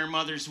us in our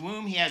mother's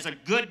womb. He has a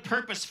good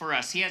purpose for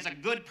us. He has a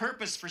good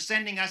purpose for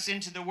sending us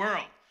into the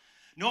world.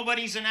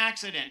 Nobody's an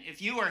accident.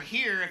 If you are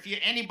here,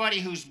 anybody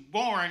who's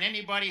born,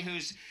 anybody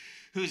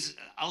who's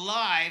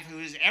alive,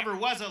 who's ever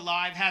was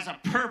alive, has a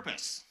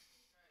purpose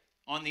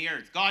on the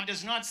earth. God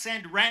does not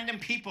send random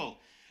people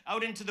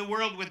out into the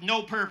world with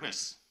no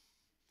purpose.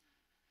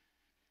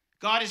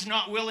 God is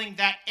not willing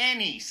that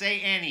any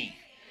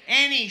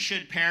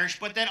should perish,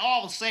 but that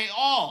all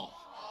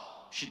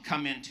should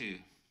come into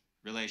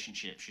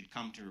relationship, should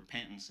come to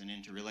repentance and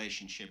into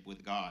relationship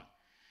with God.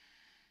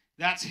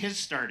 That's his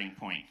starting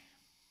point.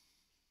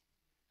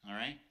 All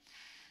right?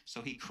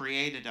 So he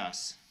created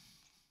us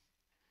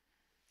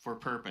for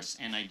purpose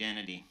and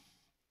identity.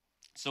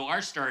 So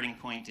our starting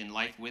point in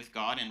life with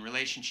God and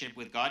relationship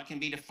with God can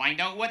be to find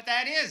out what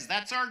that is.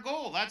 That's our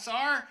goal. That's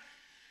our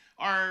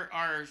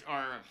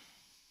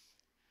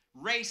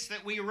race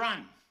that we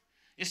run,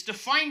 is to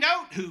find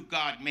out who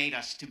God made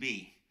us to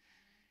be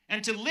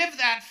and to live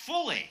that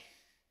fully,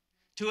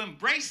 to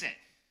embrace it,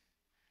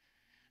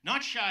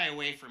 not shy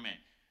away from it,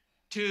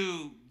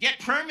 to get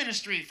prayer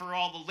ministry for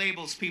all the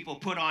labels people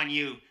put on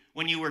you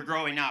when you were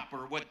growing up,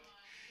 or what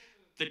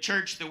the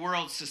church, the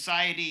world,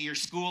 society, your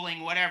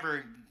schooling,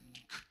 whatever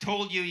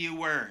told you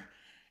were,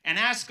 and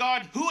ask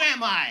God, who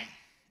am I?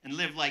 And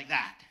live like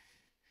that.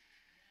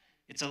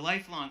 It's a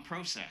lifelong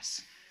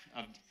process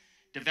of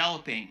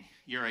developing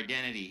your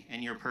identity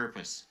and your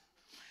purpose.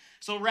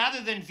 So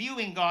rather than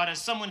viewing God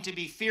as someone to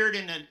be feared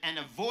and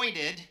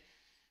avoided,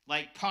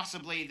 like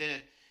possibly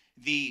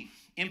the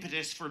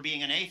impetus for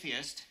being an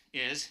atheist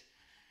is,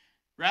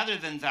 rather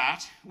than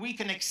that, we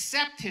can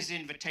accept his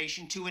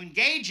invitation to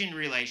engage in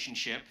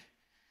relationship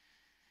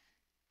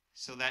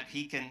so that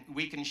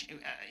we can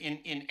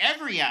in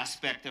every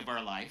aspect of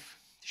our life,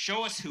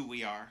 show us who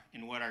we are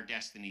and what our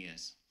destiny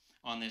is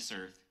on this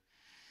earth.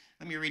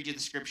 Let me read you the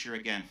scripture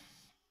again.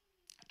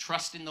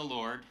 Trust in the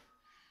Lord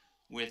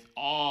with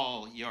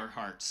all your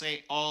heart.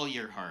 Say, all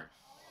your heart.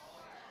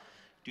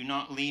 Do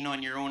not lean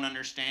on your own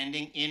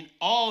understanding. In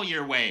all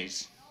your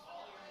ways,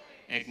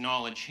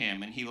 acknowledge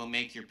him, and he will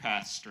make your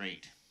path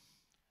straight.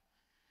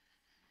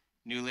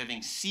 New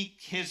Living, seek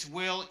his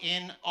will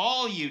in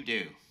all you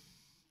do,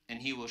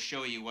 and he will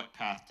show you what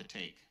path to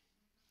take.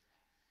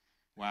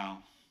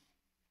 Wow.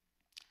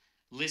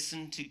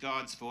 Listen to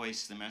God's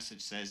voice, the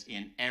message says,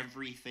 in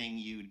everything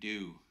you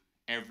do,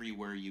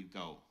 everywhere you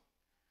go.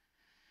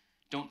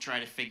 Don't try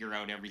to figure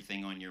out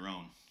everything on your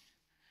own.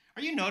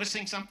 Are you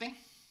noticing something?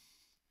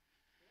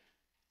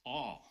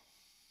 All.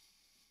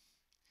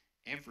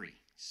 Every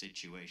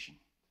situation.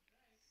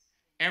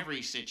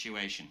 Every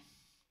situation.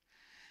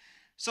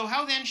 So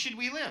how then should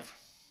we live?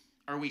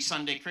 Are we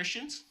Sunday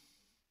Christians?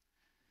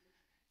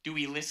 Do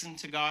we listen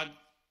to God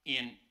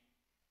in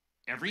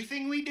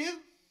everything we do?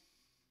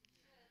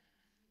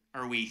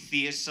 Are we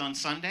theists on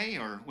Sunday,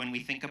 or when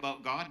we think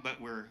about God,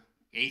 but we're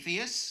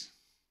atheists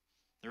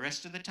the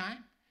rest of the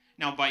time?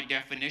 Now, by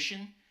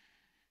definition,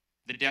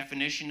 the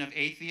definition of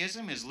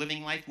atheism is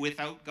living life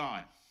without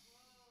God.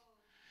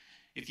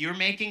 If you're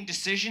making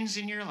decisions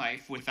in your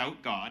life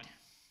without God,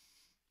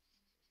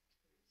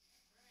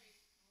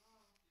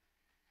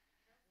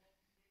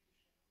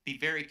 be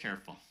very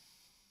careful.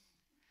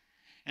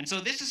 And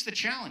so this is the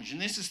challenge, and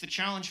this is the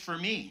challenge for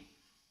me.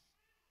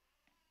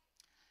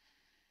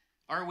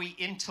 Are we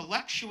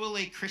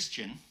intellectually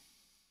Christian,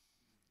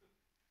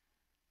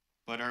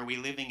 but are we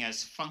living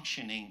as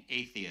functioning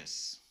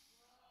atheists?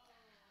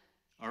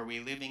 Are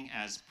we living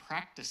as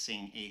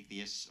practicing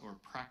atheists or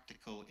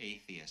practical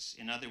atheists?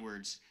 In other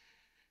words,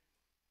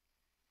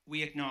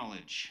 we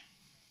acknowledge.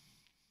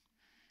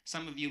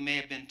 Some of you may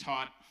have been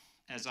taught,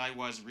 as I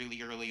was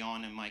really early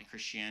on in my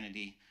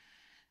Christianity,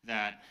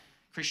 that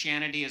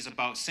Christianity is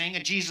about saying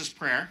a Jesus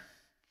prayer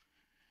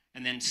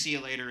and then see you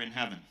later in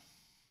heaven.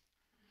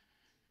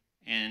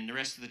 And the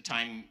rest of the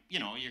time,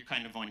 you're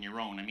kind of on your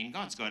own. I mean,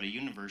 God's got a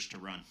universe to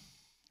run,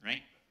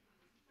 right?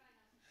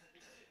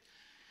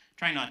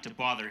 Try not to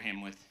bother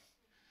him with.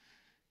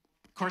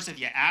 Of course, if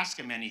you ask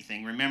him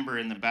anything, remember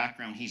in the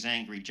background, he's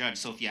angry judge.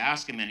 So if you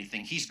ask him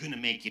anything, he's going to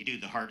make you do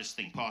the hardest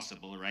thing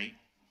possible, right?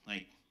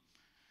 Like,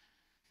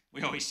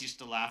 we always used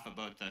to laugh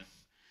about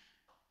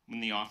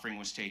when the offering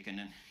was taken.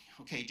 And,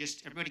 okay,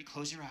 just everybody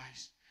close your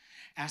eyes.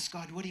 Ask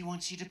God what he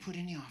wants you to put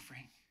in the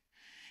offering.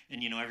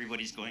 And,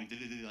 everybody's going,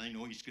 I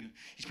know he's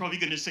probably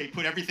going to say,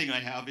 put everything I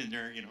have in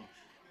there,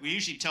 We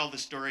usually tell the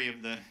story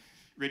of the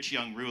rich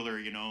young ruler,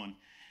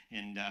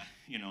 and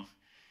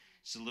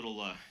it's a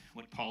little,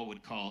 what Paul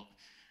would call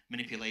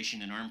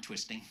manipulation and arm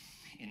twisting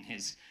in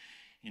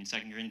 2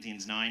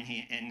 Corinthians 9.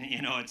 He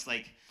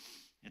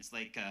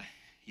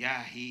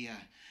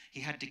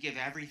had to give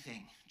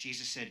everything.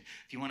 Jesus said,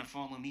 if you want to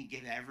follow me,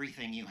 give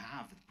everything you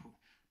have.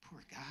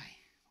 Poor guy.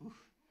 Ooh.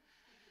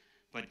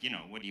 But,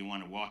 what do you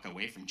want to walk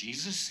away from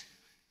Jesus?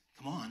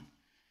 Come on.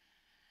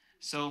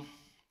 So,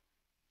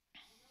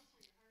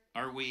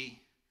 are we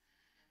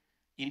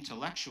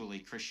intellectually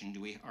Christian?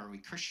 Are we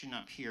Christian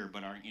up here,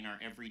 but in our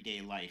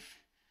everyday life,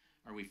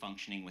 are we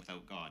functioning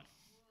without God?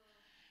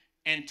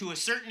 And to a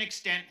certain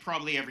extent,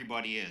 probably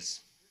everybody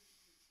is.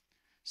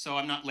 So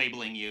I'm not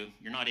labeling you.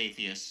 You're not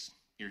atheists.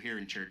 You're here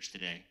in church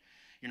today.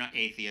 You're not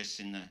atheists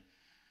in the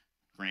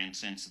grand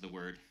sense of the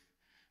word.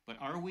 But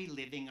are we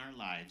living our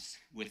lives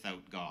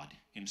without God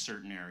in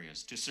certain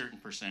areas, to a certain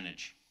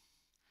percentage?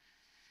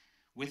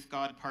 With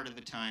God part of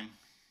the time,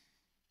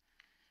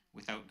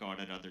 without God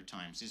at other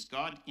times. Is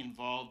God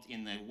involved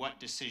in what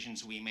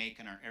decisions we make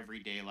in our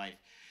everyday life?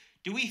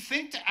 Do we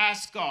think to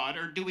ask God,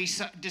 or do we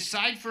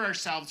decide for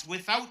ourselves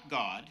without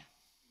God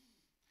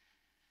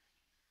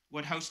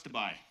what house to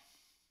buy,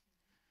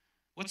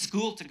 what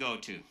school to go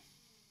to,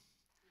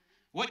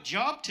 what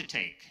job to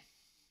take,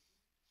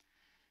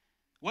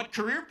 what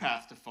career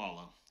path to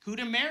follow, who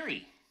to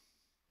marry,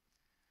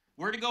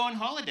 where to go on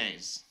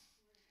holidays,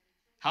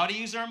 how to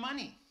use our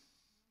money,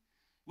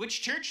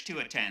 which church to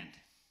attend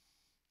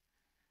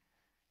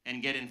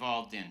and get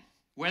involved in,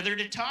 whether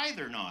to tithe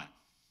or not,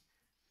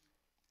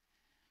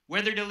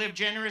 whether to live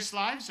generous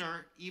lives,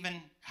 or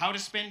even how to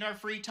spend our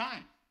free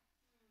time?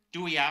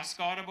 Do we ask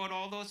God about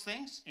all those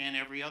things and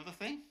every other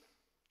thing?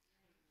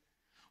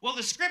 Well,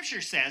 the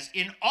scripture says,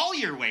 in all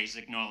your ways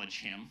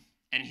acknowledge him,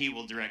 and he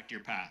will direct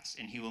your paths,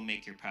 and he will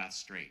make your paths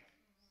straight.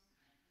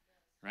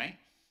 Right?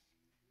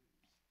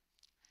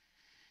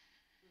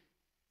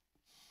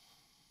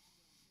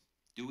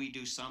 Do we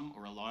do some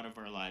or a lot of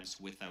our lives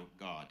without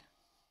God?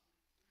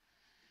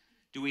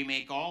 Do we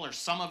make all or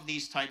some of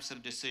these types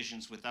of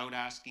decisions without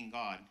asking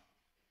God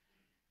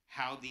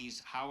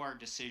how our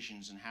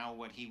decisions and how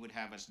what he would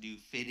have us do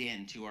fit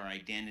into our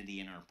identity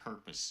and our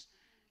purpose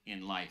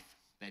in life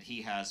that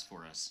he has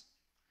for us?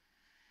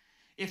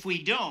 If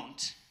we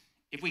don't,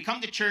 if we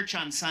come to church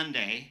on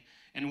Sunday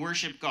and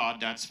worship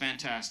God, that's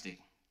fantastic.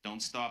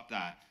 Don't stop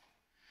that.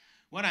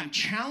 What I'm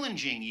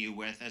challenging you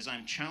with, as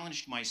I'm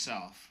challenged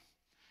myself,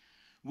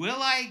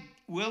 will I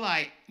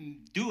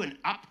do an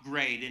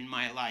upgrade in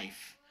my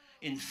life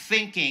in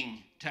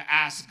thinking to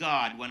ask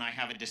God when I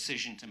have a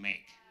decision to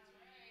make?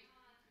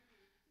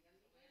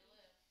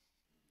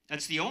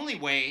 That's the only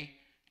way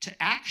to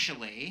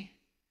actually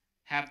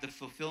have the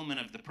fulfillment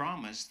of the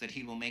promise that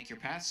he will make your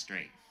path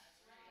straight.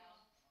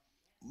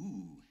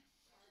 Ooh.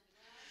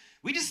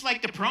 We just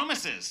like the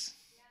promises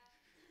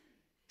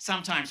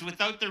sometimes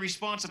without the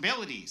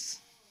responsibilities.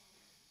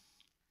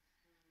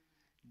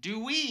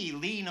 Do we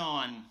lean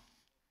on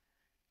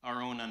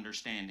our own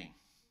understanding?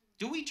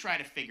 Do we try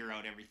to figure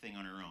out everything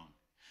on our own?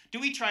 Do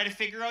we try to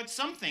figure out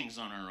some things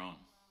on our own?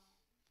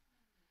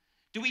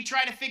 Do we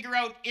try to figure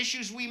out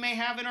issues we may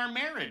have in our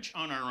marriage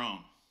on our own?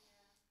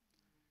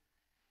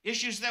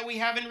 Issues that we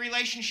have in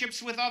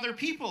relationships with other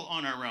people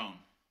on our own?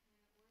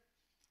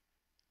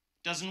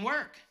 Doesn't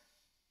work.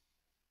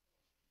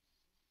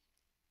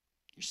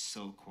 You're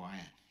so quiet.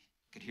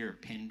 I could hear a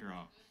pin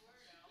drop.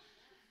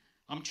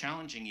 I'm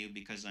challenging you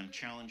because I'm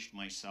challenged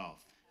myself.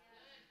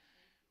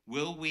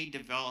 Will we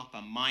develop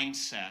a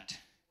mindset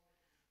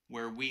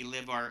where we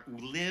live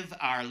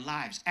our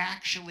lives,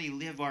 actually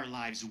live our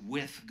lives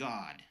with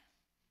God?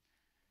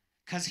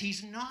 Because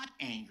he's not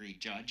angry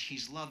judge,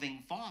 he's loving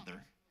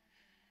Father.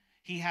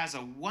 He has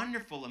a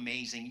wonderful,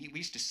 amazing, we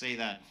used to say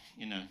that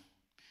in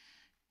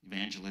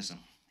evangelism.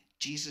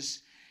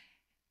 Jesus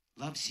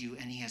loves you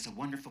and he has a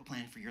wonderful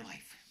plan for your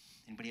life.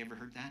 Anybody ever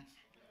heard that?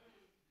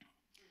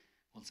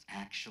 Well, it's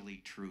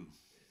actually true.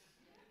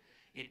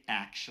 It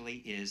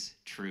actually is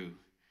true.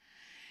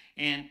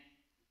 And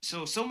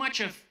so much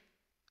of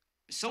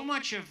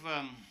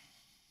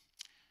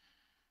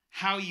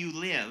how you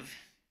live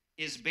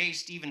is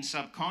based even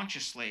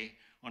subconsciously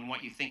on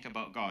what you think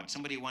about God.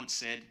 Somebody once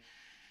said,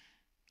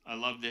 I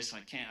love this, I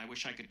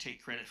wish I could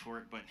take credit for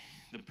it, but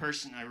the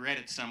person, I read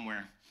it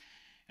somewhere,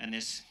 and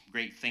this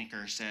great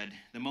thinker said,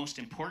 the most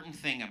important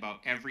thing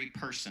about every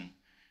person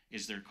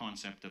is their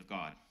concept of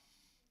God.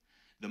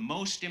 The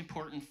most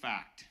important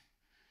fact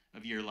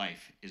of your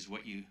life is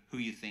who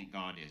you think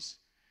God is,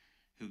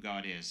 who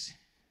God is,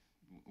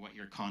 what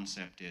your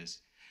concept is.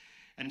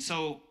 And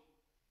so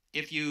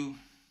if you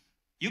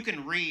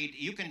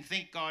can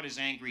think God is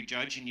angry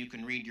judge, and you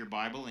can read your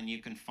Bible and you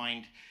can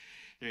find,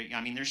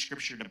 there's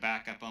scripture to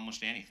back up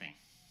almost anything,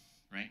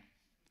 right?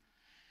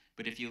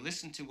 But if you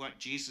listen to what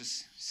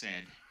Jesus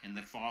said and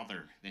the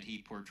Father that he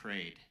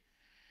portrayed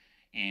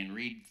and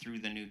read through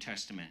the New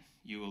Testament,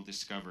 you will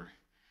discover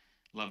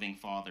loving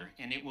Father,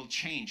 and it will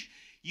change.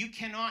 You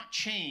cannot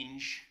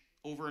change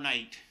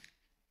overnight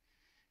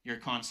your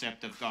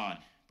concept of God,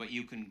 but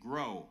you can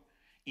grow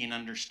in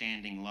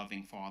understanding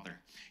loving Father.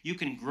 You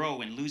can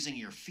grow in losing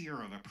your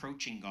fear of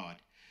approaching God.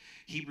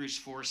 Hebrews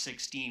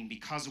 4:16,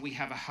 because we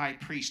have a high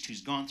priest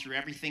who's gone through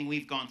everything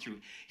we've gone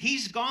through.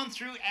 He's gone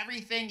through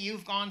everything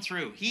you've gone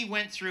through. He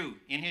went through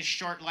in his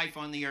short life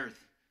on the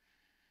earth.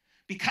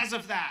 Because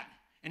of that,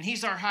 and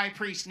he's our high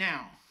priest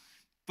now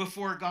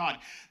before God.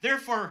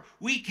 Therefore,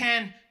 we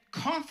can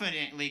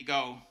confidently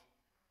go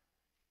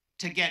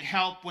to get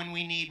help when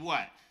we need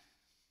what?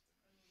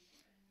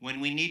 When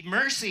we need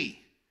mercy.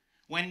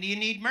 When do you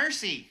need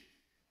mercy?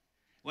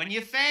 When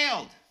you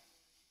failed.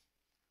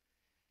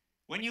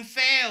 When you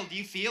fail, do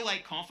you feel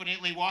like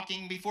confidently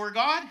walking before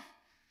God?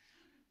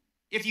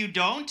 If you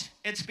don't,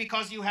 it's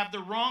because you have the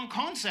wrong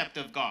concept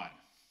of God.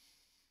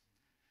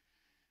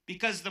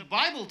 Because the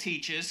Bible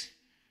teaches,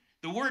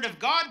 the Word of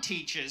God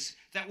teaches,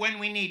 that when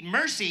we need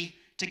mercy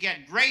to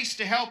get grace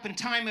to help in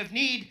time of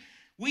need,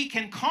 we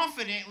can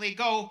confidently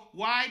go.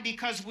 Why?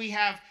 Because we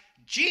have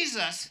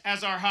Jesus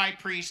as our high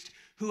priest,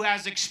 who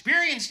has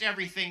experienced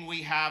everything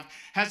we have,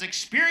 has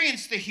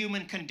experienced the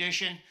human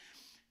condition.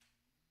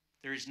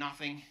 There is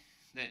nothing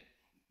that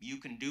you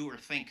can do or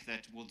think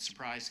that will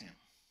surprise him.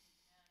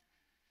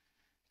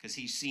 Because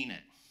he's seen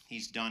it,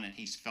 he's done it,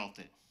 he's felt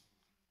it.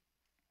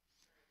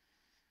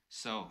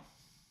 So,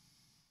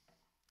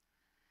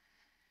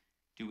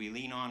 do we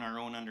lean on our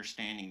own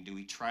understanding? Do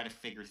we try to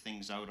figure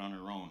things out on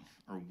our own?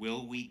 Or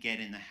will we get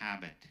in the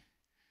habit,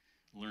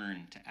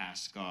 learn to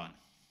ask God?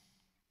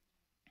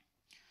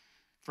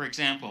 For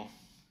example,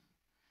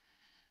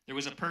 there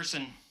was a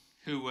person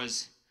who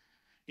was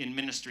in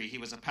ministry. He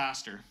was a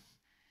pastor,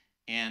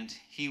 and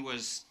he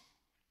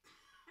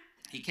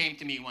came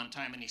to me one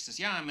time and he says,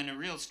 yeah, I'm in a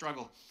real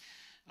struggle.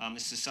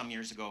 This is some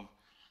years ago.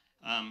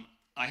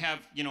 I have,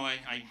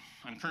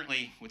 I'm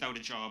currently without a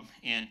job,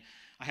 and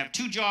I have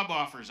 2 job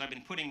offers. I've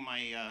been putting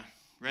my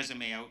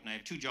resume out, and I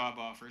have 2 job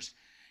offers.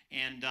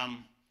 And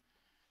I'm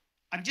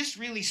just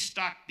really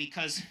stuck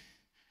because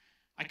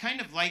I kind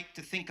of like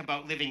to think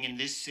about living in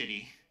this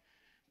city,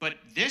 but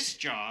this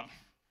job,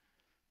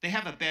 they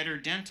have a better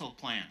dental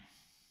plan.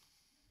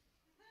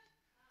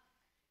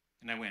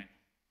 And I went,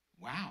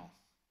 wow.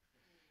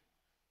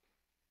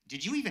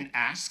 Did you even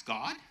ask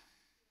God?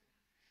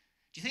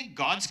 Do you think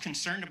God's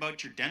concerned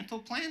about your dental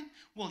plan?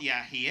 Well,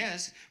 yeah, he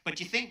is. But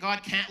do you think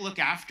God can't look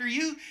after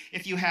you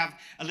if you have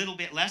a little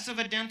bit less of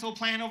a dental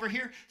plan over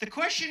here? The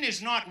question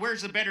is not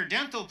where's the better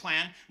dental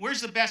plan,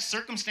 where's the best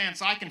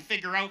circumstance I can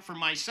figure out for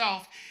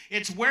myself.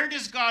 It's where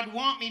does God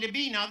want me to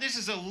be? Now, this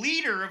is a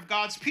leader of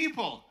God's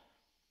people.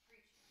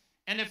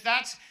 And if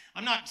that's,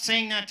 I'm not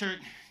saying that to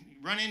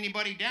run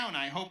anybody down.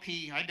 I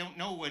don't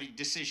know what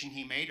decision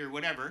he made or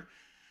whatever.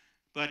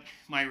 But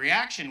my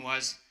reaction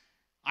was,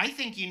 I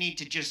think you need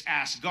to just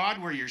ask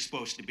God where you're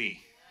supposed to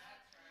be.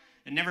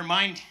 And never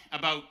mind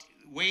about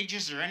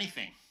wages or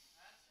anything.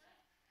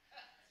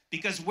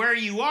 Because where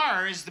you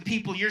are is the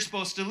people you're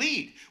supposed to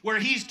lead. Where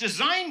he's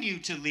designed you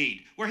to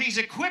lead. Where he's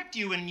equipped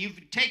you and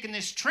you've taken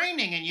this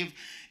training and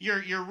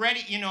you're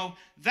ready.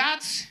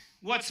 That's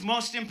what's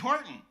most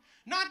important.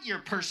 Not your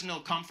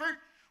personal comfort.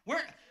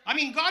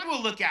 God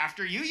will look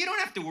after you. You don't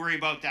have to worry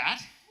about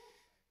that.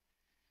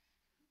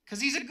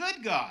 Because he's a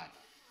good God.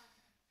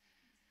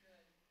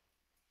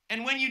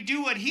 And when you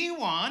do what he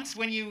wants,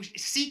 when you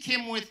seek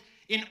him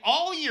in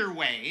all your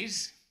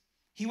ways,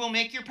 he will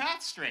make your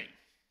path straight.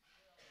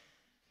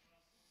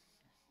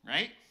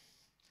 Right?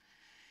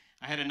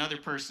 I had another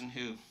person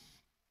who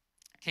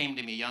came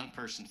to me, a young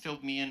person,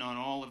 filled me in on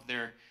all of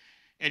their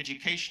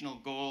educational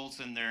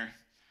goals and their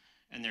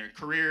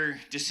career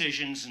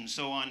decisions and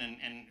so on,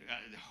 and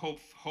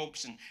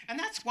hopes, and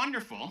that's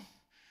wonderful.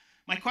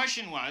 My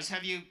question was,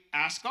 have you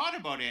asked God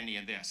about any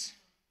of this?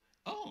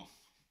 Oh.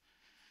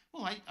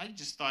 Well, I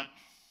just thought,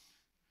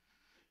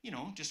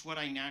 just what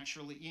I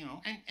naturally,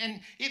 and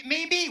it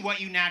may be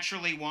what you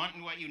naturally want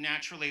and what you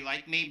naturally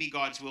like, may be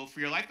God's will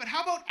for your life, but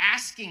how about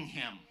asking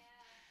him?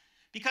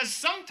 Because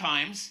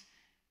sometimes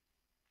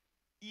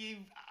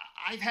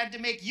I've had to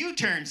make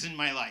U-turns in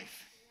my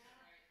life.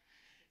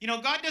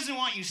 God doesn't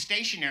want you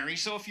stationary,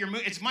 so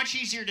it's much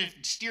easier to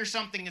steer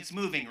something that's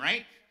moving,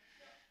 right?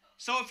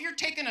 So if you're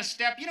taking a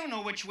step, you don't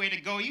know which way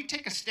to go. You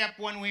take a step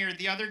one way or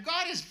the other.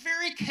 God is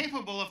very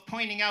capable of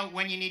pointing out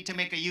when you need to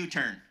make a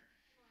U-turn.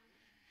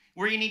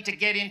 Where you need to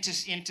get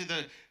into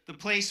the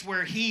place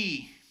where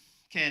he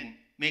can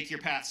make your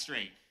path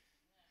straight.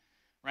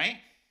 Right?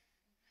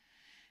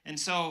 And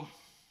so,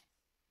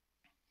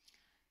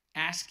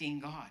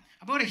 asking God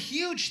about a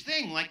huge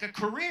thing like a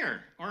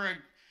career or an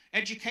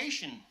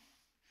education,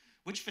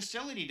 which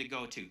facility to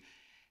go to.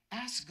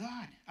 Ask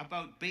God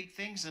about big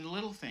things and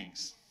little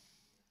things.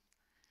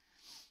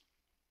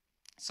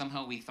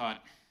 Somehow we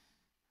thought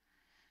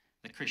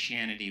that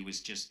Christianity was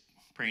just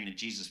praying a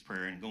Jesus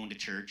prayer and going to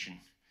church and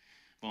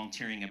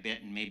volunteering a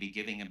bit and maybe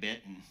giving a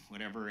bit and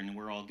whatever, and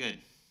we're all good.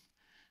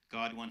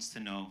 God wants to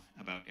know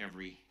about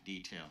every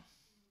detail.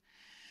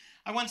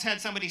 I once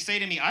had somebody say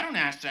to me, I don't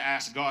have to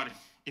ask God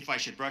if I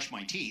should brush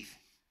my teeth.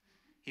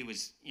 He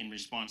was in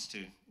response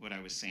to what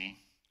I was saying.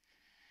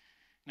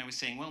 And I was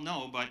saying, well,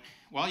 no, but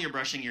while you're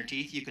brushing your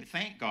teeth, you could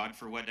thank God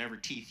for whatever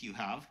teeth you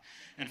have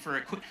and for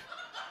equipping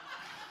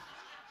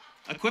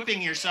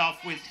you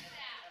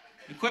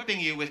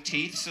with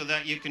teeth so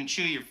that you can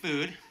chew your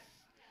food,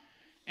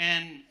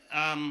 and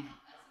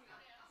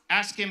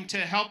ask him to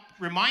help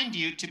remind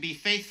you to be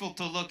faithful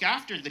to look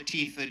after the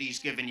teeth that he's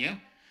given you.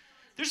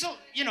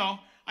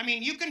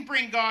 You can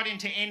bring God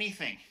into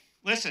anything.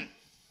 Listen,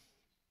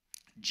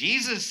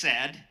 Jesus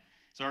said,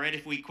 it's all right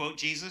if we quote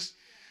Jesus.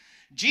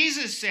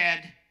 Jesus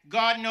said,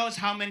 God knows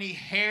how many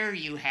hair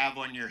you have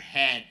on your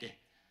head,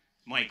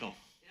 Michael.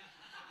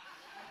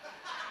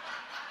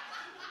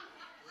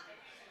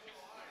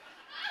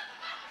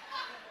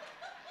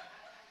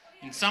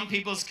 In some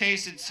people's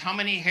case, it's how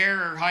many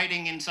hair are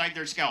hiding inside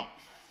their scalp.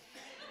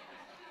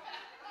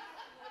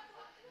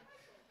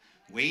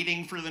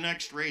 Waiting for the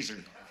next razor.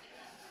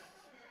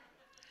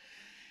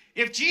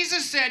 If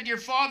Jesus said your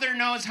Father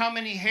knows how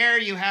many hair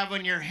you have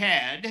on your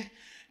head,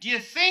 do you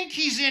think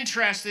he's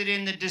interested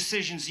in the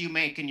decisions you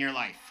make in your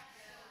life?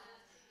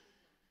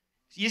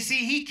 You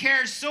see, he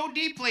cares so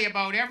deeply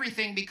about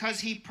everything because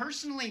he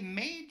personally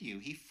made you.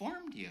 He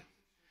formed you.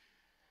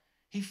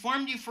 He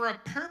formed you for a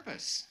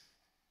purpose.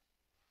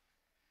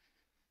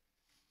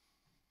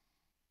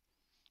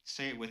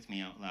 Say it with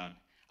me out loud.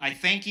 I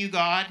thank you,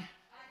 God,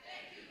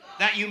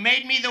 that you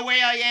made me the way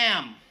I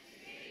am.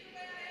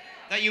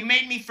 That you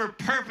made me for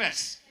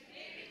purpose.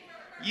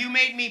 You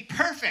made me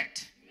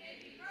perfect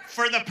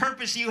for the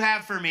purpose you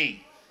have for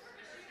me.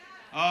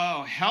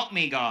 Oh, help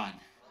me, God,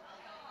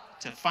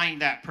 to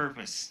find that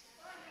purpose.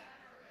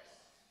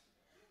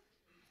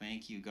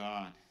 Thank you,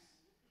 God.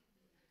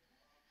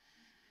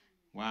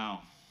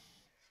 Wow.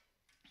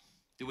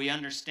 Do we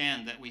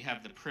understand that we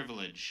have the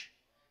privilege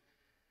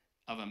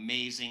of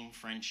amazing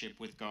friendship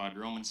with God?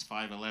 Romans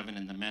 5:11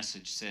 in the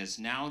Message says,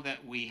 now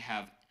that we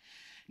have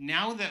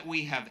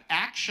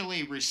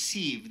actually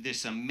received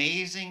this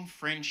amazing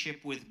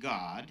friendship with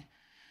God,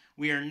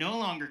 we are no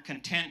longer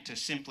content to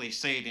simply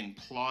say it in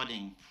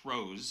plodding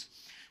prose.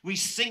 We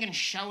sing and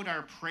shout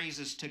our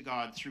praises to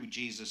God through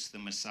Jesus the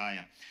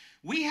Messiah.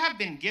 We have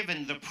been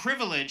given the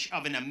privilege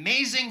of an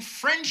amazing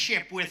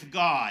friendship with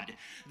God,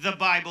 the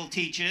Bible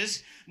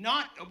teaches.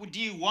 Not, do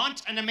you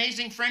want an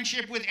amazing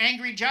friendship with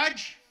angry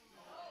judge?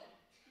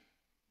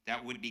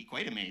 That would be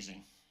quite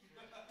amazing.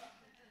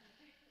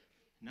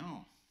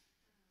 No.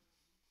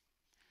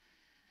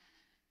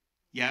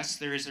 Yes,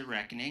 there is a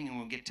reckoning, and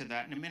we'll get to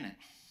that in a minute.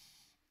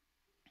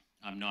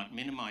 I'm not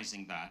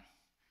minimizing that.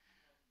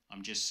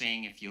 I'm just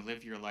saying if you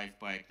live your life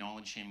by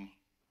acknowledging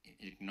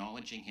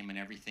him in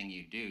everything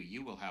you do,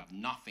 you will have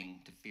nothing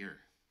to fear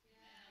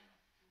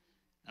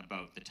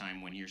about the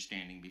time when you're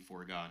standing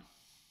before God.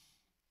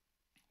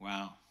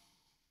 Wow.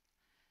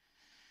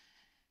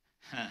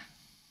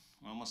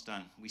 We're almost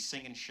done. We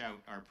sing and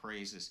shout our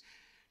praises.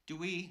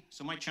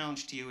 So my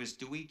challenge to you is,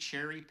 do we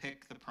cherry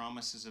pick the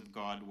promises of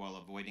God while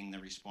avoiding the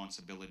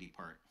responsibility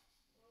part?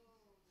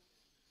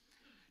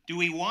 Do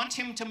we want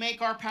him to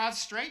make our path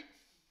straight?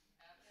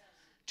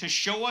 To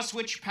show us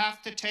which path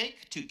to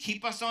take? To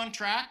keep us on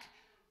track?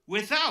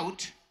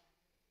 Without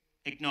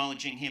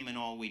acknowledging him in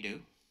all we do?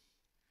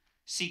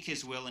 Seek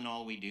his will in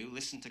all we do?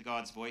 Listen to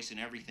God's voice in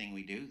everything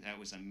we do? That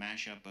was a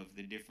mashup of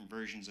the different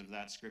versions of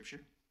that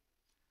scripture.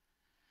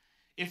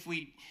 If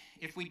we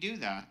do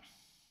that,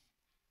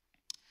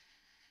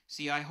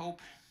 see, I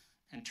hope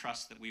and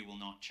trust that we will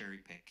not cherry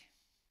pick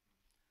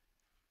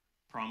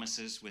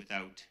promises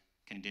without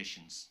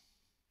conditions.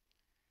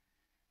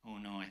 Oh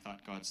no, I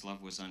thought God's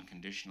love was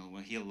unconditional.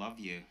 Well, he'll love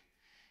you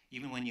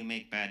even when you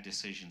make bad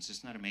decisions.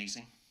 Isn't that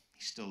amazing?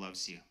 He still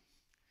loves you.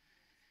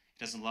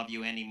 He doesn't love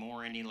you any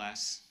more, any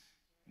less.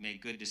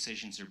 Make good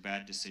decisions or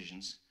bad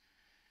decisions.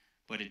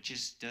 But it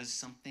just does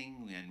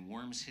something and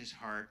warms his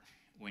heart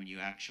when you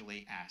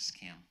actually ask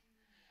him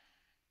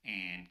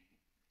and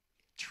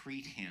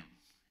treat him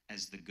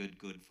as the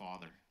good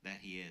Father that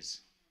he is.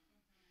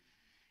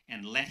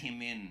 And let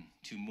him in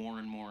to more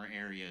and more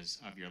areas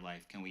of your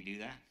life. Can we do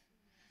that?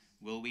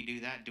 Will we do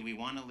that? Do we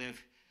want to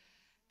live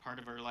part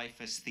of our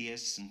life as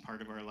theists and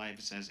part of our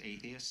lives as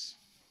atheists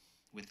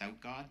without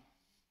God?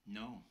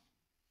 No.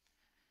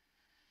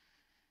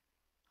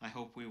 I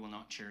hope we will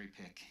not cherry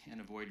pick and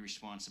avoid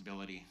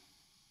responsibility.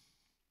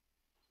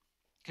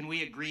 Can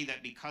we agree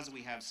that because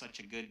we have such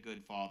a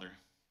good Father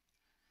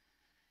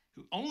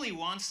who only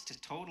wants to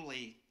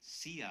totally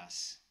see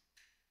us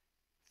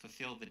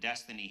fulfill the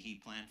destiny he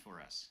planned for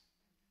us,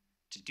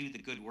 to do the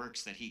good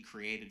works that he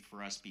created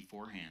for us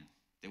beforehand,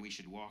 that we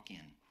should walk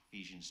in,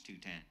 Ephesians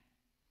 2:10.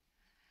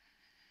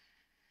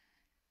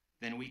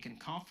 Then we can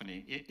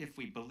confident, if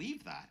we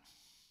believe that,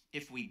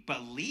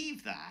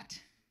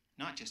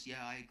 not just,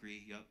 yeah, I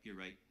agree, yep, you're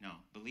right. No,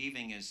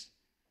 believing is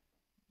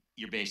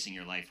you're basing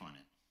your life on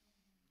it.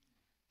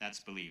 That's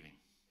believing.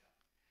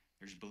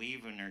 There's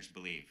believe and there's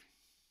believe.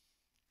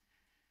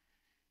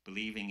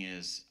 Believing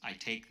is, I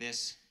take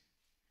this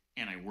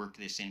and I work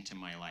this into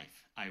my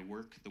life. I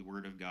work the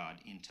Word of God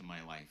into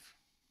my life.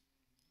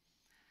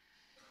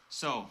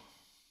 So,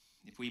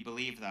 if we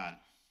believe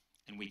that,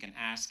 and we can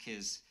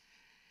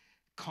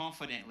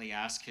confidently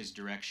ask his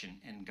direction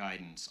and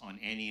guidance on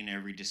any and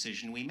every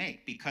decision we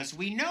make, because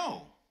we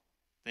know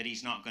that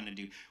he's not going to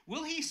do.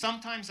 Will he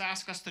sometimes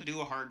ask us to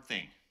do a hard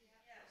thing?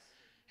 Yes.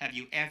 Have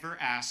you ever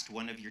asked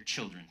one of your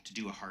children to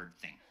do a hard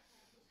thing?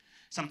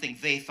 Something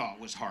they thought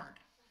was hard.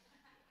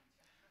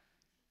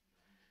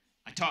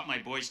 I taught my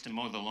boys to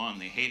mow the lawn.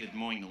 They hated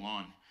mowing the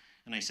lawn.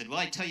 And I said, well,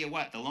 I tell you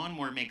what, the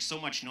lawnmower makes so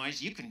much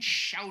noise, you can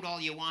shout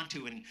all you want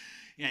to and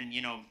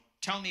you know,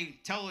 tell the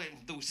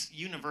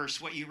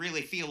universe what you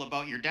really feel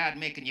about your dad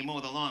making you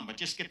mow the lawn, but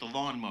just get the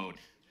lawn mowed.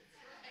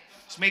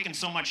 It's making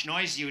so much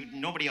noise,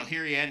 nobody will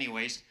hear you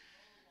anyways.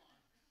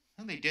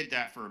 Well, they did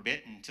that for a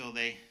bit until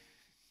they,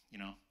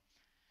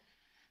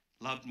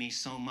 loved me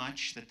so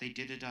much that they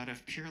did it out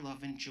of pure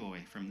love and joy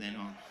from then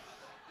on.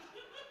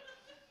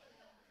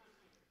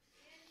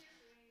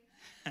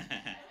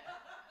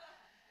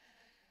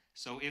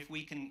 So if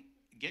we can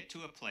get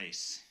to a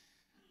place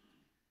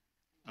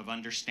of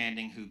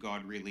understanding who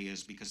God really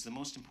is, because the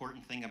most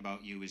important thing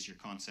about you is your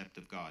concept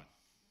of God.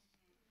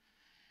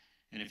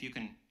 And if you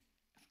can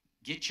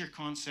get your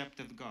concept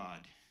of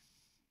God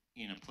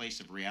in a place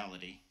of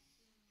reality,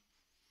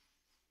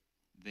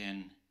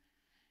 then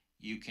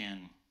you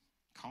can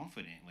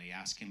confidently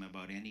ask him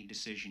about any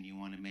decision you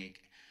want to make,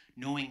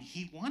 knowing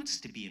he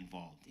wants to be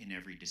involved in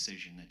every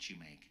decision that you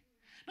make.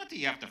 Not that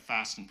you have to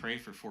fast and pray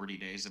for 40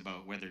 days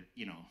about whether,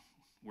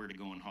 where to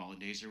go on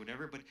holidays or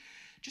whatever, but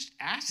just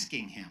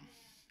asking him,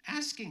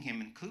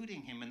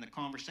 including him in the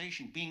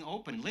conversation, being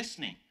open,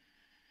 listening.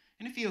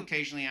 And if he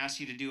occasionally asks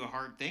you to do a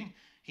hard thing,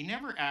 he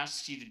never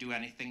asks you to do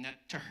anything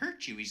to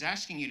hurt you. He's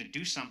asking you to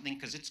do something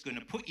because it's going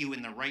to put you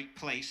in the right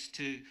place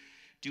to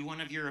do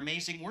one of your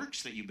amazing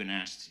works that you've been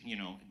asked,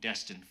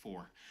 destined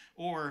for.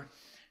 Or,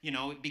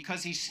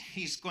 because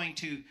he's going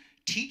to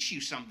teach you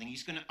something.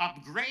 He's going to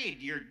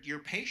upgrade your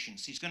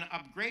patience. He's going to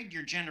upgrade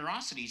your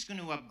generosity. He's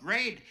going to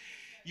upgrade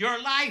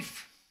your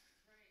life.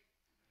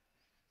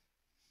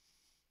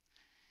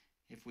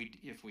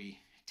 If we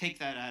take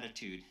that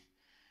attitude,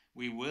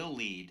 we will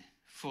lead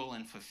full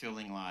and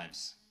fulfilling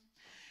lives.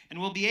 And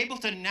we'll be able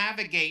to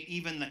navigate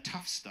even the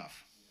tough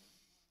stuff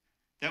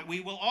that we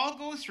will all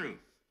go through.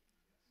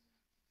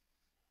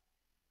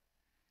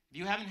 If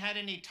you haven't had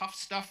any tough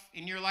stuff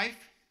in your life,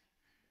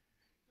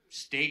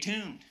 stay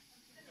tuned.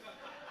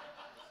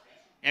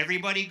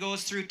 Everybody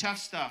goes through tough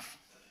stuff.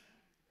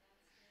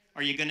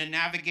 Are you going to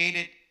navigate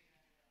it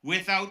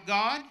without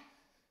God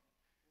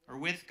or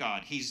with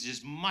God? He's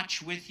as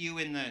much with you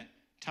in the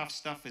tough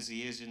stuff as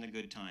he is in the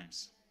good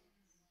times.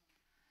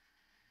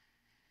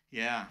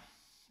 Yeah.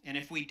 And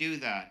if we do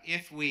that,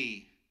 if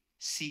we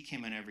seek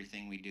him in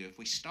everything we do, if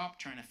we stop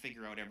trying to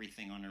figure out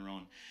everything on our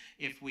own,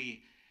 if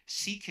we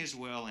seek his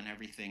will in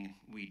everything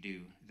we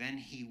do, then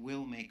he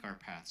will make our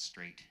path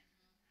straight.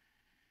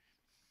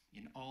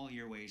 In all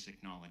your ways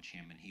acknowledge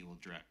him, and he will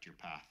direct your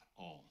path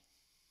all.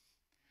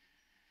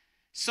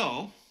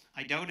 So,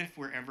 I doubt if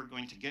we're ever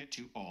going to get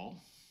to all.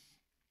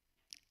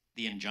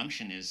 The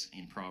injunction is,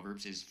 in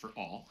Proverbs, is for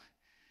all.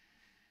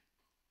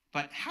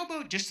 But how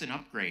about just an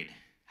upgrade?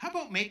 How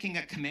about making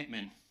a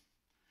commitment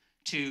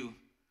to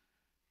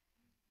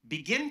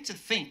begin to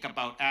think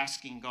about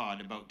asking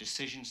God about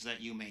decisions that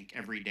you make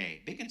every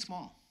day, big and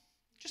small?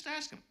 Just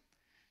ask him.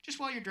 Just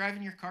while you're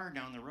driving your car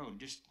down the road,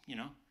 just,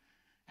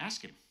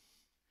 ask him.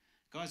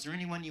 God, is there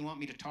anyone you want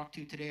me to talk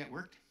to today at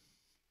work?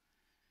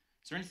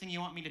 Is there anything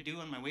you want me to do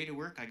on my way to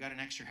work? I got an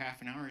extra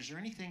half an hour. Is there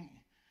anything?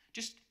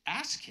 Just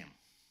ask him.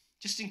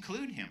 Just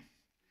include him.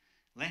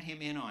 Let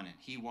him in on it.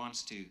 He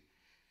wants to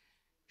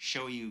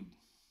show you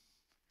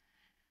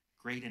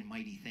great and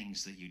mighty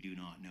things that you do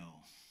not know.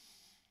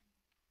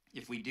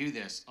 If we do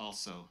this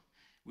also,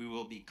 we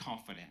will be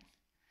confident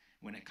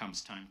when it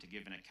comes time to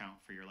give an account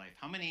for your life.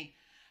 How many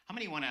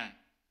want to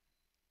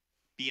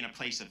be in a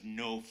place of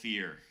no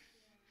fear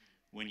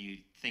when you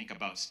think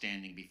about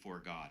standing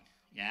before God?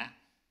 Yeah?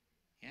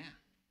 Yeah.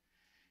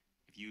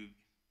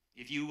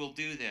 If you will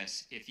do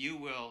this, if you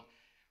will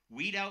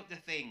weed out the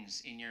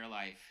things in your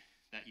life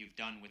that you've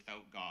done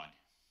without God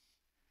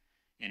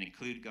and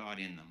include God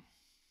in them,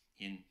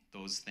 in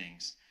those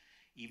things,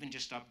 even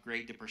just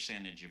upgrade the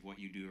percentage of what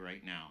you do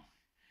right now,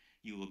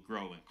 you will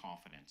grow in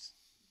confidence.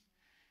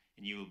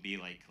 And you will be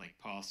like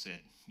Paul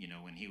said,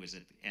 when he was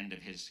at the end of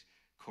his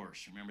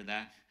course. Remember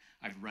that?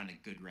 I've run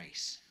a good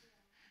race.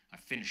 I've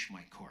finished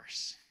my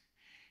course.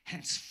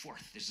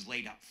 Henceforth is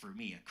laid up for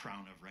me a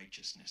crown of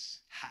righteousness.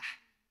 Ha!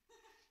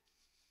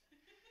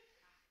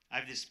 I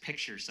have this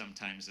picture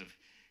sometimes of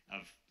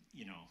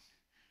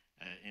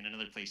in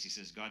another place he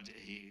says,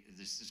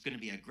 this is going to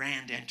be a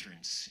grand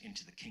entrance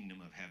into the kingdom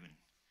of heaven.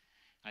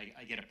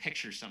 I get a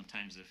picture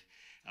sometimes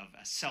of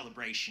a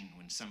celebration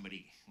when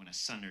a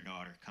son or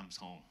daughter comes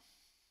home.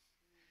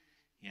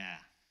 Yeah.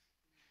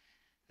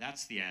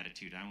 That's the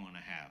attitude I want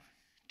to have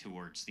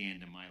towards the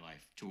end of my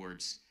life,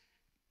 towards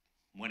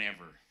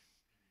whenever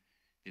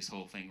this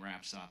whole thing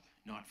wraps up.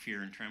 Not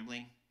fear and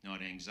trembling,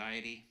 not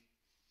anxiety,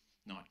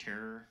 not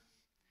terror.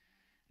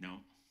 No.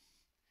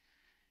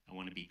 I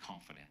want to be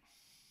confident.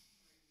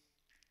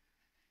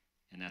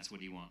 And that's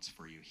what he wants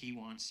for you. He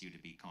wants you to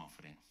be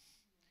confident.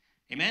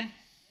 Amen?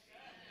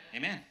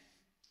 Amen.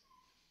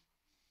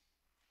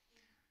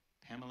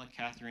 Pamela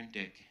Catherine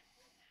Dyck.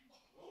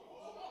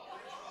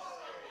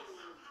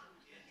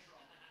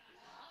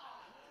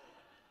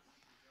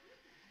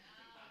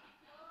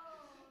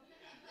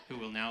 Who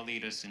will now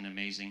lead us in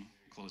amazing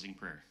closing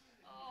prayer.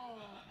 Oh,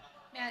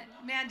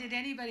 man, did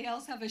anybody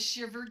else have a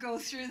shiver go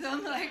through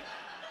them? Like,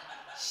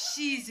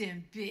 she's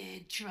in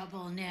big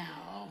trouble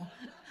now.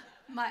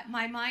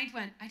 My mind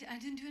went, I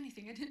didn't do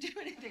anything.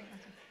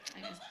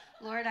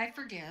 Lord, I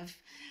forgive.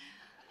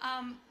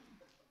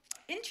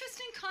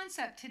 Interesting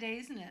concept today,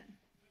 isn't it?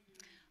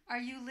 Are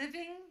you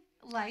living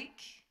like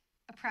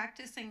a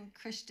practicing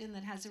Christian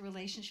that has a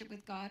relationship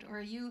with God, or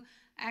are you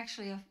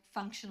actually a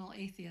functional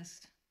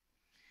atheist.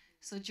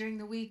 So during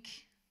the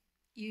week,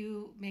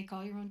 you make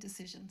all your own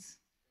decisions.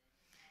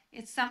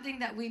 It's something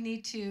that we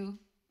need to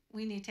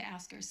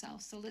ask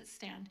ourselves. So let's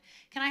stand.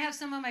 Can I have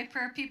some of my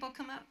prayer people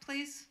come up,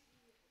 please?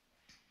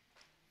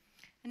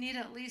 I need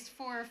at least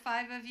 4 or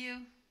 5 of you.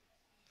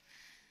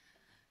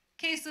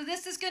 Okay, so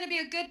this is going to be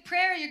a good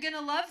prayer. You're going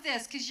to love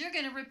this because you're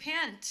going to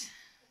repent.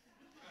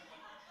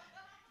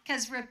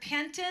 Because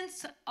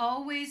repentance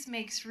always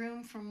makes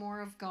room for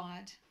more of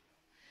God.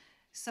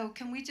 So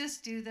can we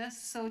just do this?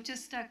 So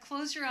just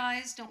close your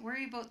eyes. Don't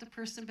worry about the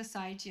person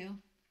beside you.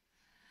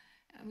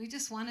 And we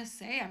just want to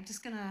say,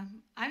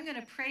 I'm going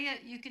to pray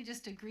it. You can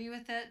just agree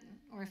with it.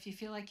 Or if you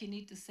feel like you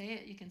need to say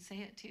it, you can say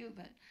it too.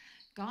 But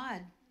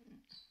God,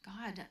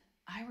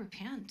 I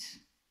repent.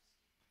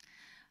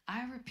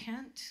 I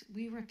repent.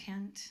 We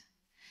repent.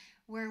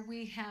 Where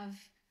we have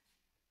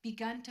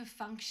begun to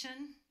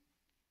function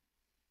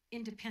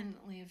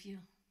independently of you.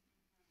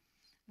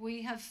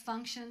 We have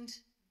functioned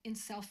in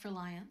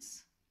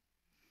self-reliance,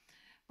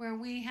 where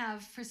we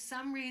have, for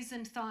some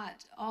reason,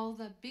 thought all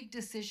the big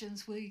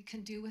decisions we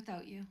can do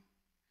without you.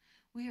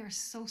 We are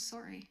so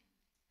sorry.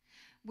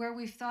 Where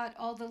we've thought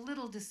all the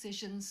little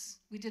decisions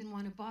we didn't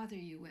want to bother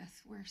you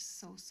with, we're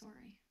so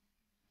sorry.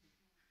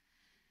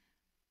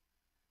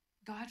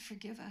 God,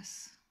 forgive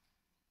us,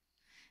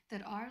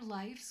 that our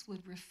lives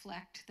would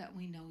reflect that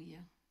we know you.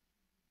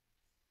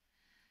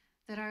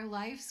 That our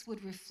lives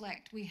would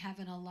reflect we have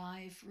an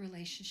alive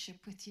relationship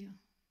with you.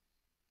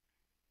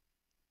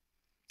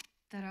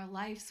 That our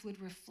lives would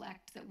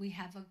reflect that we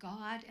have a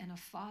God and a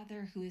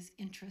Father who is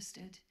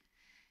interested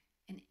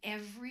in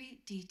every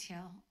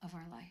detail of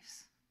our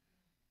lives.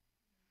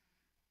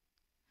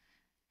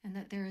 And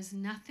that there is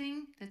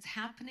nothing that's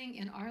happening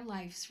in our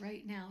lives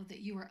right now that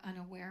you are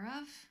unaware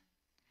of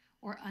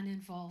or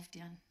uninvolved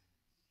in.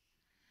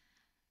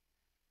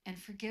 And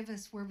forgive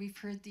us where we've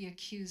heard the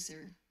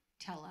accuser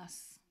tell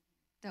us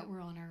that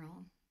we're on our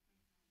own.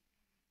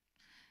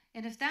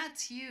 And if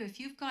that's you,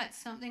 if you've got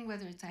something,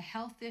 whether it's a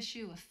health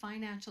issue, a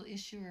financial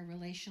issue, or a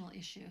relational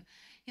issue,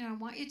 I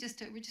want you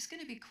we're just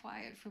going to be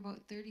quiet for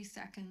about 30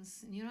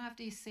 seconds. And you don't have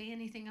to say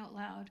anything out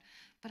loud.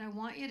 But I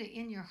want you to,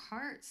 in your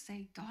heart,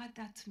 say, God,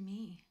 that's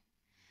me.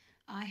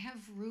 I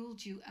have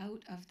ruled you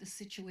out of the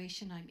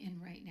situation I'm in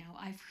right now.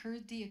 I've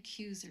heard the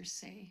accuser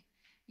say,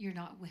 you're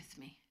not with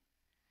me.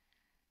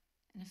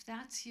 And if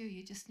that's you,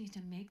 you just need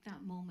to make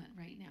that moment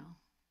right now.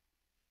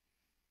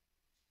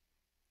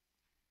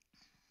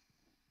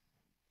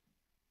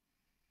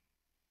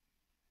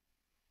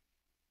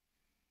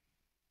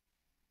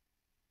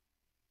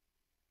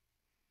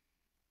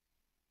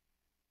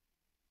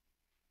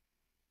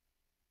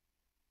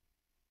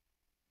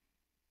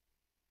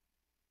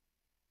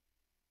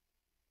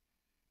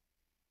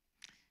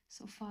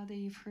 So, Father,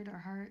 you've heard our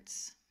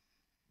hearts.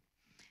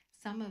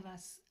 Some of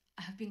us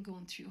have been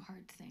going through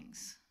hard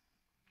things.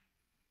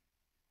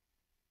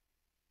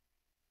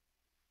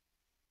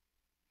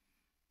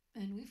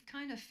 And we've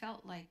kind of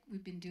felt like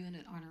we've been doing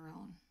it on our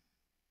own.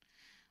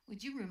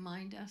 Would you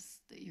remind us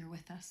that you're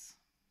with us?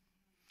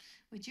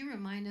 Would you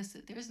remind us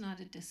that there's not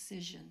a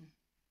decision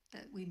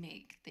that we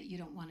make that you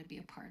don't want to be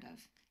a part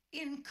of,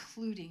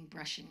 including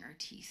brushing our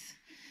teeth,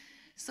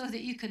 so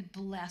that you could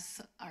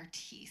bless our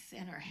teeth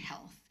and our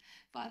health.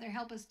 Father,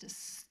 help us to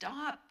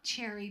stop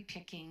cherry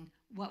picking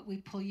what we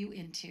pull you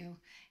into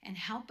and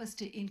help us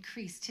to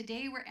increase.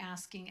 Today we're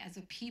asking as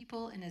a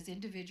people and as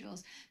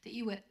individuals that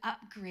you would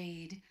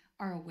upgrade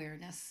our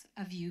awareness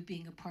of you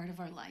being a part of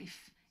our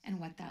life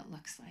and what that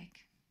looks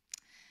like.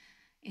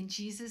 In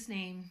Jesus'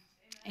 name,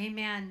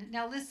 amen.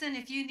 Now listen,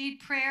 if you need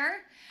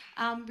prayer,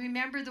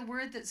 remember the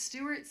word that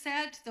Stuart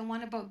said, the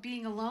one about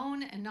being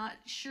alone and not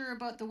sure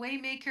about the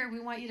Waymaker.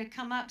 We want you to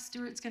come up.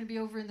 Stuart's going to be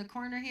over in the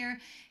corner here.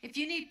 If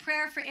you need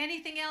prayer for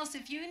anything else,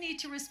 if you need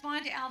to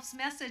respond to Alf's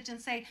message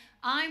and say,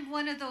 I'm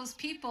one of those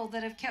people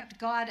that have kept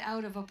God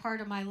out of a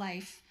part of my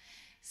life,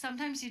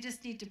 sometimes you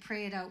just need to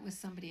pray it out with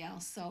somebody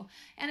else. So,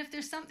 and if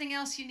there's something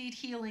else you need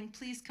healing,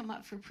 please come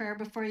up for prayer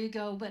before you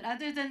go. But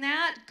other than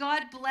that,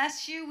 God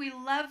bless you. We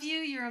love you.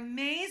 You're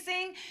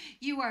amazing.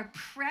 You are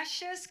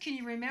precious. Can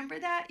you remember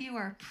that? You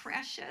are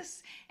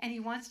precious, and he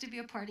wants to be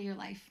a part of your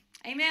life.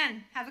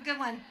 Amen. Have a good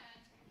one.